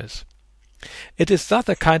images. It is thus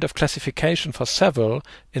a kind of classification for several,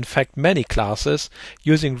 in fact many classes,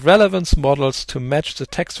 using relevance models to match the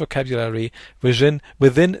text vocabulary within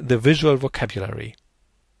the visual vocabulary.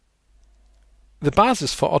 The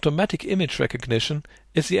basis for automatic image recognition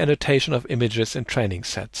is the annotation of images in training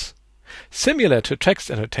sets. Similar to text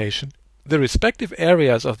annotation, the respective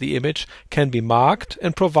areas of the image can be marked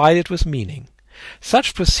and provided with meaning.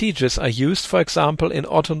 Such procedures are used, for example, in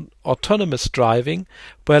autonomous driving,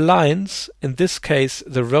 where lines, in this case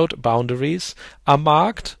the road boundaries, are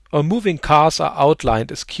marked or moving cars are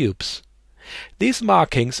outlined as cubes. These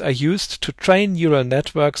markings are used to train neural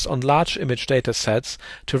networks on large image data sets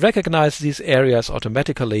to recognize these areas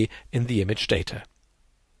automatically in the image data.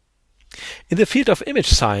 In the field of image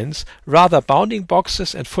science, rather bounding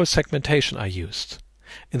boxes and full segmentation are used.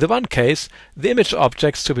 In the one case, the image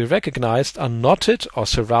objects to be recognized are knotted or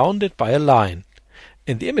surrounded by a line.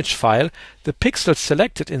 In the image file, the pixels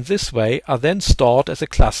selected in this way are then stored as a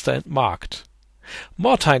cluster and marked.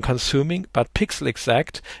 More time-consuming, but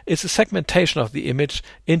pixel-exact, is the segmentation of the image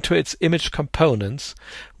into its image components,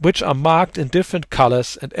 which are marked in different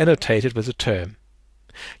colors and annotated with a term.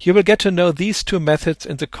 You will get to know these two methods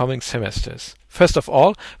in the coming semesters. First of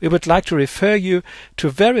all, we would like to refer you to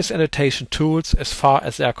various annotation tools as far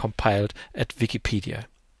as they are compiled at Wikipedia.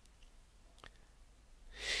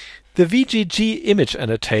 The VGG image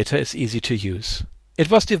annotator is easy to use. It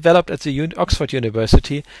was developed at the Oxford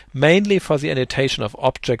University mainly for the annotation of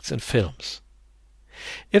objects in films.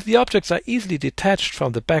 If the objects are easily detached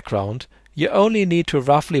from the background, you only need to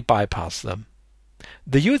roughly bypass them.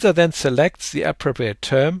 The user then selects the appropriate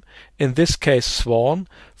term, in this case sworn,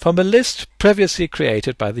 from a list previously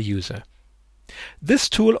created by the user. This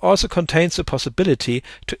tool also contains the possibility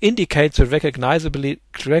to indicate the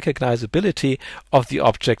recognizability of the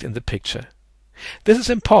object in the picture. This is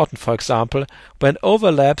important, for example, when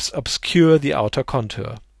overlaps obscure the outer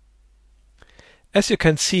contour. As you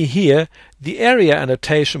can see here, the area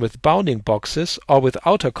annotation with bounding boxes or with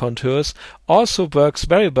outer contours also works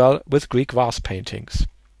very well with Greek vase paintings.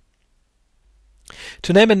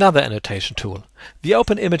 To name another annotation tool, the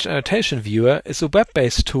Open Image Annotation Viewer is a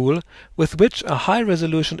web-based tool with which a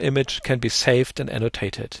high-resolution image can be saved and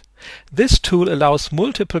annotated. This tool allows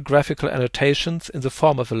multiple graphical annotations in the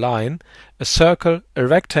form of a line, a circle, a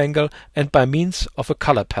rectangle, and by means of a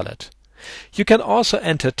color palette. You can also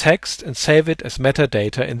enter text and save it as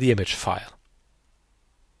metadata in the image file.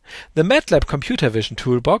 The MATLAB Computer Vision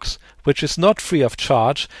toolbox, which is not free of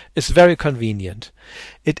charge, is very convenient.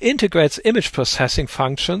 It integrates image processing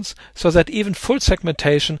functions so that even full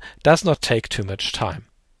segmentation does not take too much time.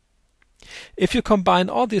 If you combine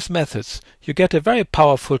all these methods, you get a very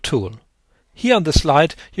powerful tool. Here on the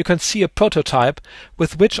slide you can see a prototype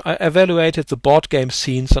with which I evaluated the board game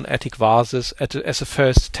scenes on attic vases as a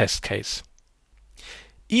first test case.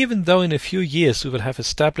 Even though in a few years we will have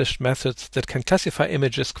established methods that can classify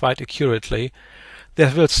images quite accurately,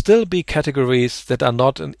 there will still be categories that are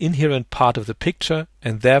not an inherent part of the picture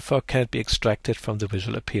and therefore cannot be extracted from the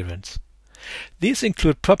visual appearance. These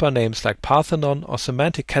include proper names like Parthenon or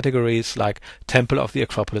semantic categories like Temple of the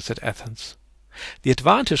Acropolis at Athens. The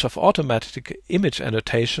advantage of automatic image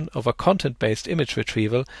annotation over content-based image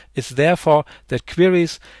retrieval is therefore that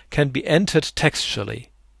queries can be entered textually.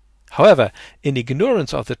 However, in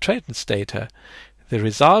ignorance of the trained data, the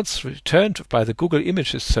results returned by the Google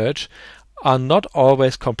Images search are not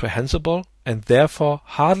always comprehensible and therefore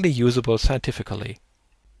hardly usable scientifically.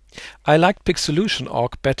 I liked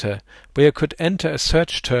Pixolution.org better, where you could enter a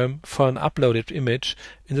search term for an uploaded image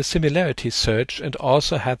in the similarity search and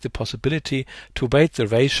also had the possibility to weight the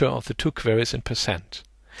ratio of the two queries in percent.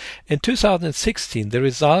 In 2016, the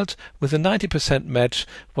result with a 90% match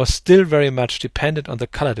was still very much dependent on the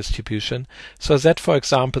color distribution, so that, for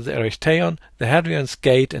example, the Erechtheion, the Hadrian's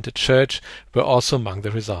Gate and the church were also among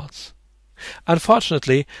the results.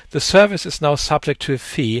 Unfortunately, the service is now subject to a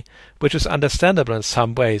fee, which is understandable in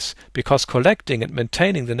some ways, because collecting and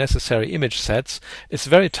maintaining the necessary image sets is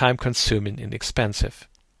very time-consuming and expensive.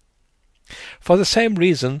 For the same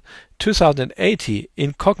reason, 2080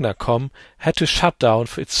 Incogna.com had to shut down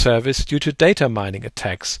its service due to data mining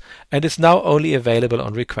attacks and is now only available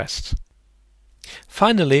on request.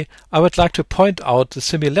 Finally, I would like to point out the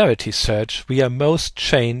similarity search we are most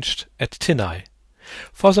changed at TinEye.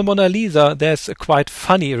 For the Mona Lisa, there's a quite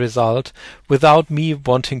funny result without me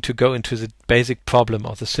wanting to go into the basic problem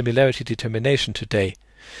of the similarity determination today.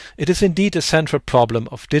 It is indeed a central problem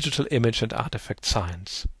of digital image and artifact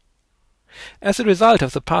science. As a result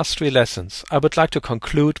of the past 3 lessons, I would like to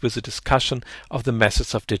conclude with a discussion of the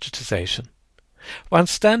methods of digitization. One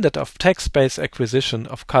standard of text-based acquisition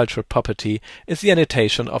of cultural property is the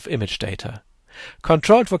annotation of image data.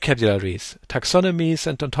 Controlled vocabularies, taxonomies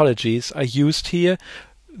and ontologies are used here,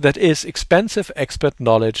 that is, expensive expert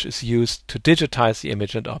knowledge is used to digitize the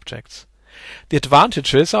image and objects. The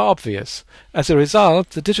advantages are obvious. As a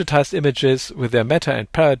result, the digitized images with their meta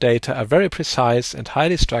and paradata are very precise and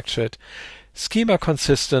highly structured, schema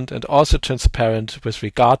consistent and also transparent with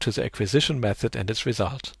regard to the acquisition method and its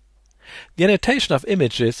result. The annotation of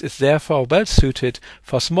images is therefore well suited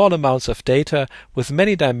for small amounts of data with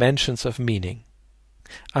many dimensions of meaning.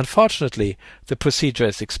 Unfortunately, the procedure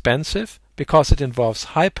is expensive because it involves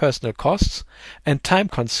high personal costs and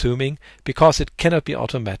time-consuming because it cannot be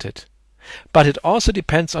automated. But it also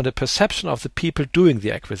depends on the perception of the people doing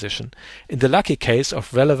the acquisition, in the lucky case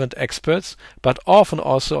of relevant experts, but often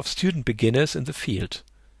also of student beginners in the field.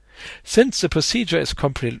 Since the procedure is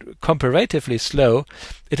comparatively slow,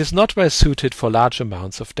 it is not well suited for large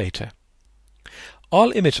amounts of data.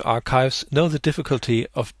 All image archives know the difficulty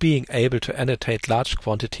of being able to annotate large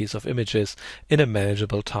quantities of images in a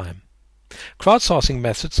manageable time. Crowdsourcing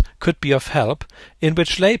methods could be of help, in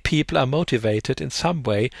which lay people are motivated in some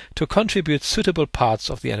way to contribute suitable parts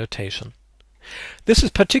of the annotation. This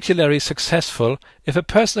is particularly successful if a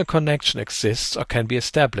personal connection exists or can be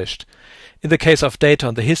established, in the case of data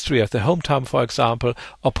on the history of the hometown, for example,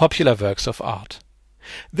 or popular works of art.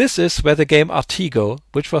 This is where the game Artego,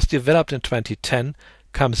 which was developed in 2010,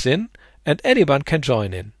 comes in, and anyone can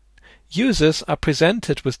join in. Users are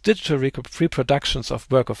presented with digital reproductions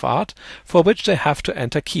of work of art for which they have to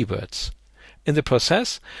enter keywords. In the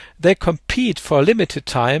process, they compete for a limited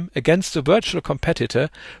time against a virtual competitor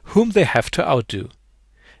whom they have to outdo.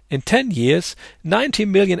 In 10 years, 90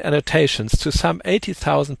 million annotations to some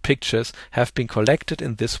 80,000 pictures have been collected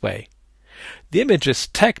in this way. The images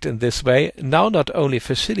tagged in this way now not only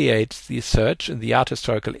facilitate the search in the Art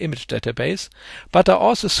Historical Image Database, but are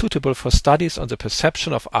also suitable for studies on the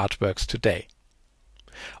perception of artworks today.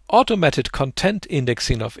 Automated content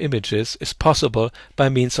indexing of images is possible by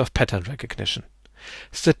means of pattern recognition.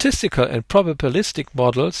 Statistical and probabilistic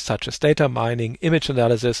models such as data mining, image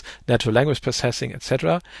analysis, natural language processing,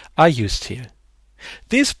 etc. are used here.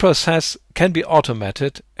 This process can be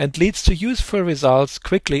automated and leads to useful results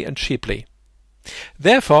quickly and cheaply.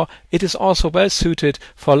 Therefore, it is also well suited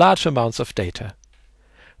for large amounts of data.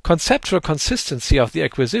 Conceptual consistency of the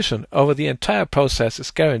acquisition over the entire process is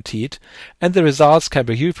guaranteed, and the results can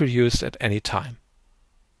be reproduced at any time.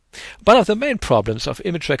 One of the main problems of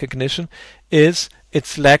image recognition is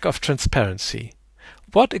its lack of transparency.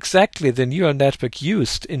 What exactly the neural network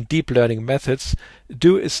used in deep learning methods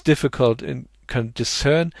do is difficult to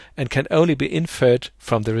discern and can only be inferred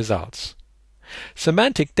from the results.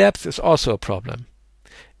 Semantic depth is also a problem.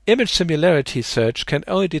 Image similarity search can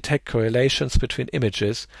only detect correlations between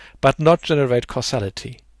images, but not generate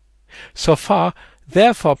causality. So far,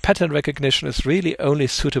 therefore, pattern recognition is really only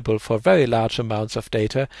suitable for very large amounts of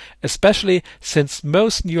data, especially since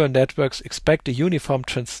most neural networks expect a uniform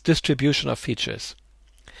distribution of features.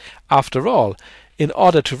 After all, in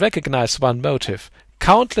order to recognize one motif,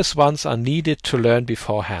 countless ones are needed to learn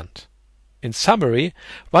beforehand. In summary,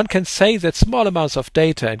 one can say that small amounts of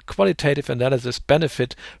data and qualitative analysis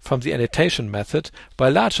benefit from the annotation method,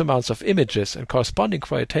 while large amounts of images and corresponding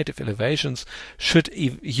qualitative elevations should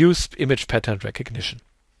use image pattern recognition.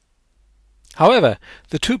 However,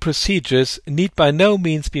 the two procedures need by no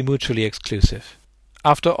means be mutually exclusive.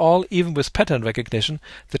 After all, even with pattern recognition,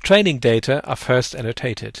 the training data are first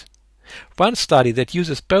annotated. One study that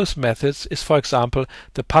uses both methods is, for example,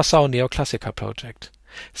 the Passau Neoclassica project.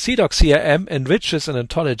 CDOC-CRM enriches an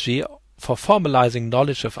ontology for formalizing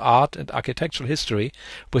knowledge of art and architectural history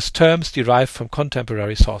with terms derived from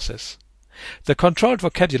contemporary sources. The controlled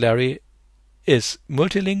vocabulary is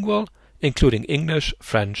multilingual, including English,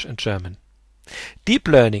 French, and German. Deep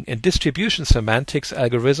learning and distribution semantics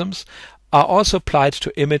algorithms are also applied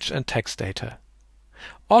to image and text data.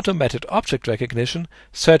 Automated object recognition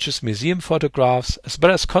searches museum photographs as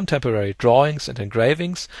well as contemporary drawings and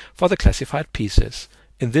engravings for the classified pieces,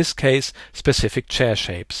 in this case specific chair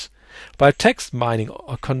shapes, while text mining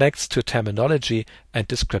connects to terminology and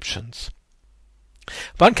descriptions.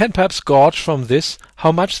 One can perhaps gauge from this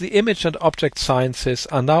how much the image and object sciences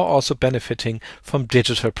are now also benefiting from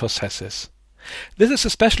digital processes. This is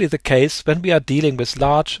especially the case when we are dealing with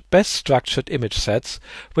large, best-structured image sets,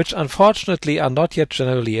 which unfortunately are not yet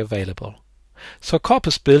generally available. So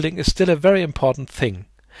corpus building is still a very important thing,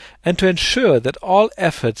 and to ensure that all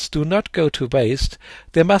efforts do not go to waste,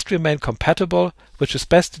 they must remain compatible, which is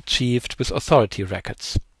best achieved with authority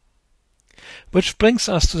records. Which brings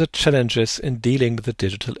us to the challenges in dealing with the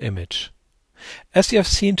digital image. As you have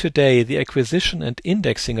seen today, the acquisition and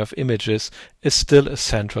indexing of images is still a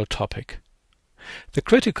central topic. The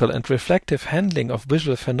critical and reflective handling of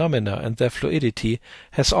visual phenomena and their fluidity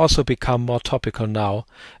has also become more topical now,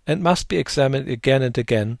 and must be examined again and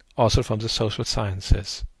again, also from the social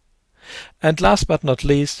sciences. And last but not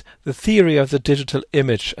least, the theory of the digital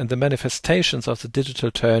image and the manifestations of the digital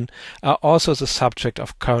turn are also the subject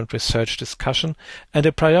of current research discussion and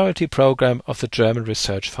a priority program of the German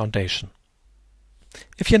Research Foundation.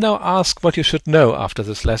 If you now ask what you should know after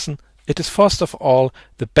this lesson, it is first of all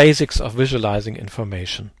the basics of visualizing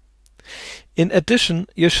information. In addition,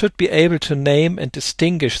 you should be able to name and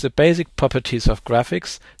distinguish the basic properties of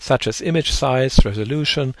graphics, such as image size,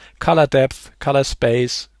 resolution, color depth, color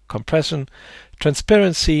space, compression,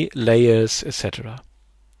 transparency, layers, etc.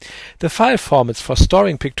 The file formats for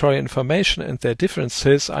storing pictorial information and their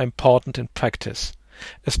differences are important in practice,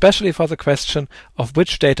 especially for the question of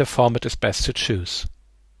which data format is best to choose.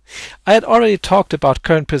 I had already talked about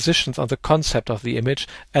current positions on the concept of the image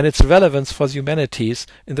and its relevance for the humanities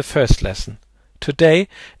in the first lesson. Today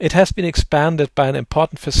it has been expanded by an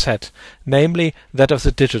important facet, namely that of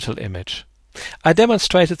the digital image. I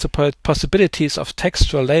demonstrated the possibilities of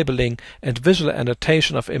textual labeling and visual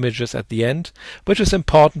annotation of images at the end, which is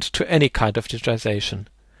important to any kind of digitization.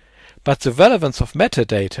 But the relevance of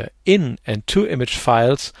metadata in and to image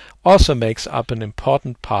files also makes up an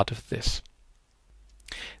important part of this.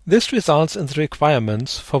 This results in the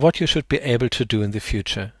requirements for what you should be able to do in the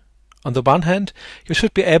future. On the one hand, you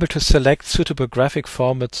should be able to select suitable graphic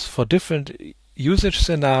formats for different usage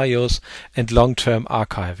scenarios and long-term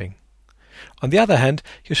archiving. On the other hand,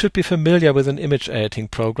 you should be familiar with an image editing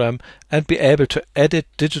program and be able to edit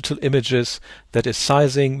digital images, that is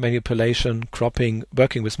sizing, manipulation, cropping,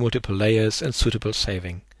 working with multiple layers and suitable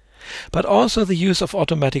saving. But also the use of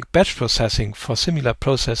automatic batch processing for similar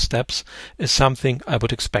process steps is something I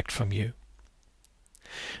would expect from you.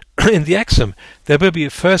 In the exam, there will be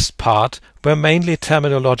a first part where mainly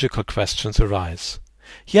terminological questions arise.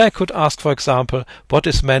 Here I could ask, for example, what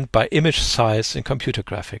is meant by image size in computer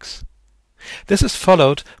graphics. This is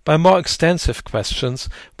followed by more extensive questions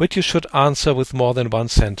which you should answer with more than one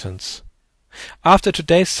sentence. After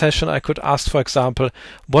today's session I could ask, for example,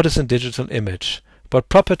 what is a digital image? What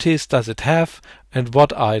properties does it have and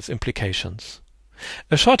what are its implications?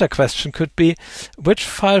 A shorter question could be, which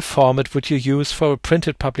file format would you use for a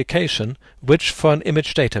printed publication, which for an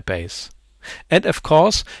image database? And of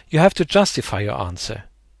course, you have to justify your answer.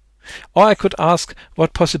 Or I could ask,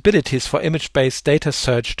 what possibilities for image-based data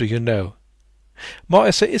search do you know? More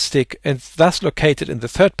essayistic and thus located in the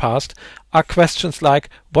third part are questions like,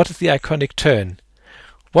 what is the iconic turn?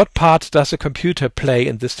 What part does a computer play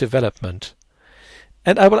in this development?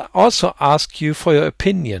 And I will also ask you for your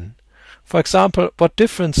opinion. For example, what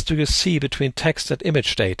difference do you see between text and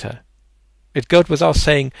image data? It goes without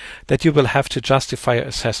saying that you will have to justify your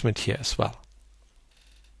assessment here as well.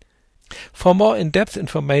 For more in-depth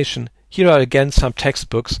information, here are again some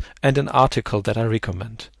textbooks and an article that I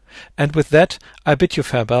recommend. And with that, I bid you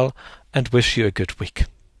farewell and wish you a good week.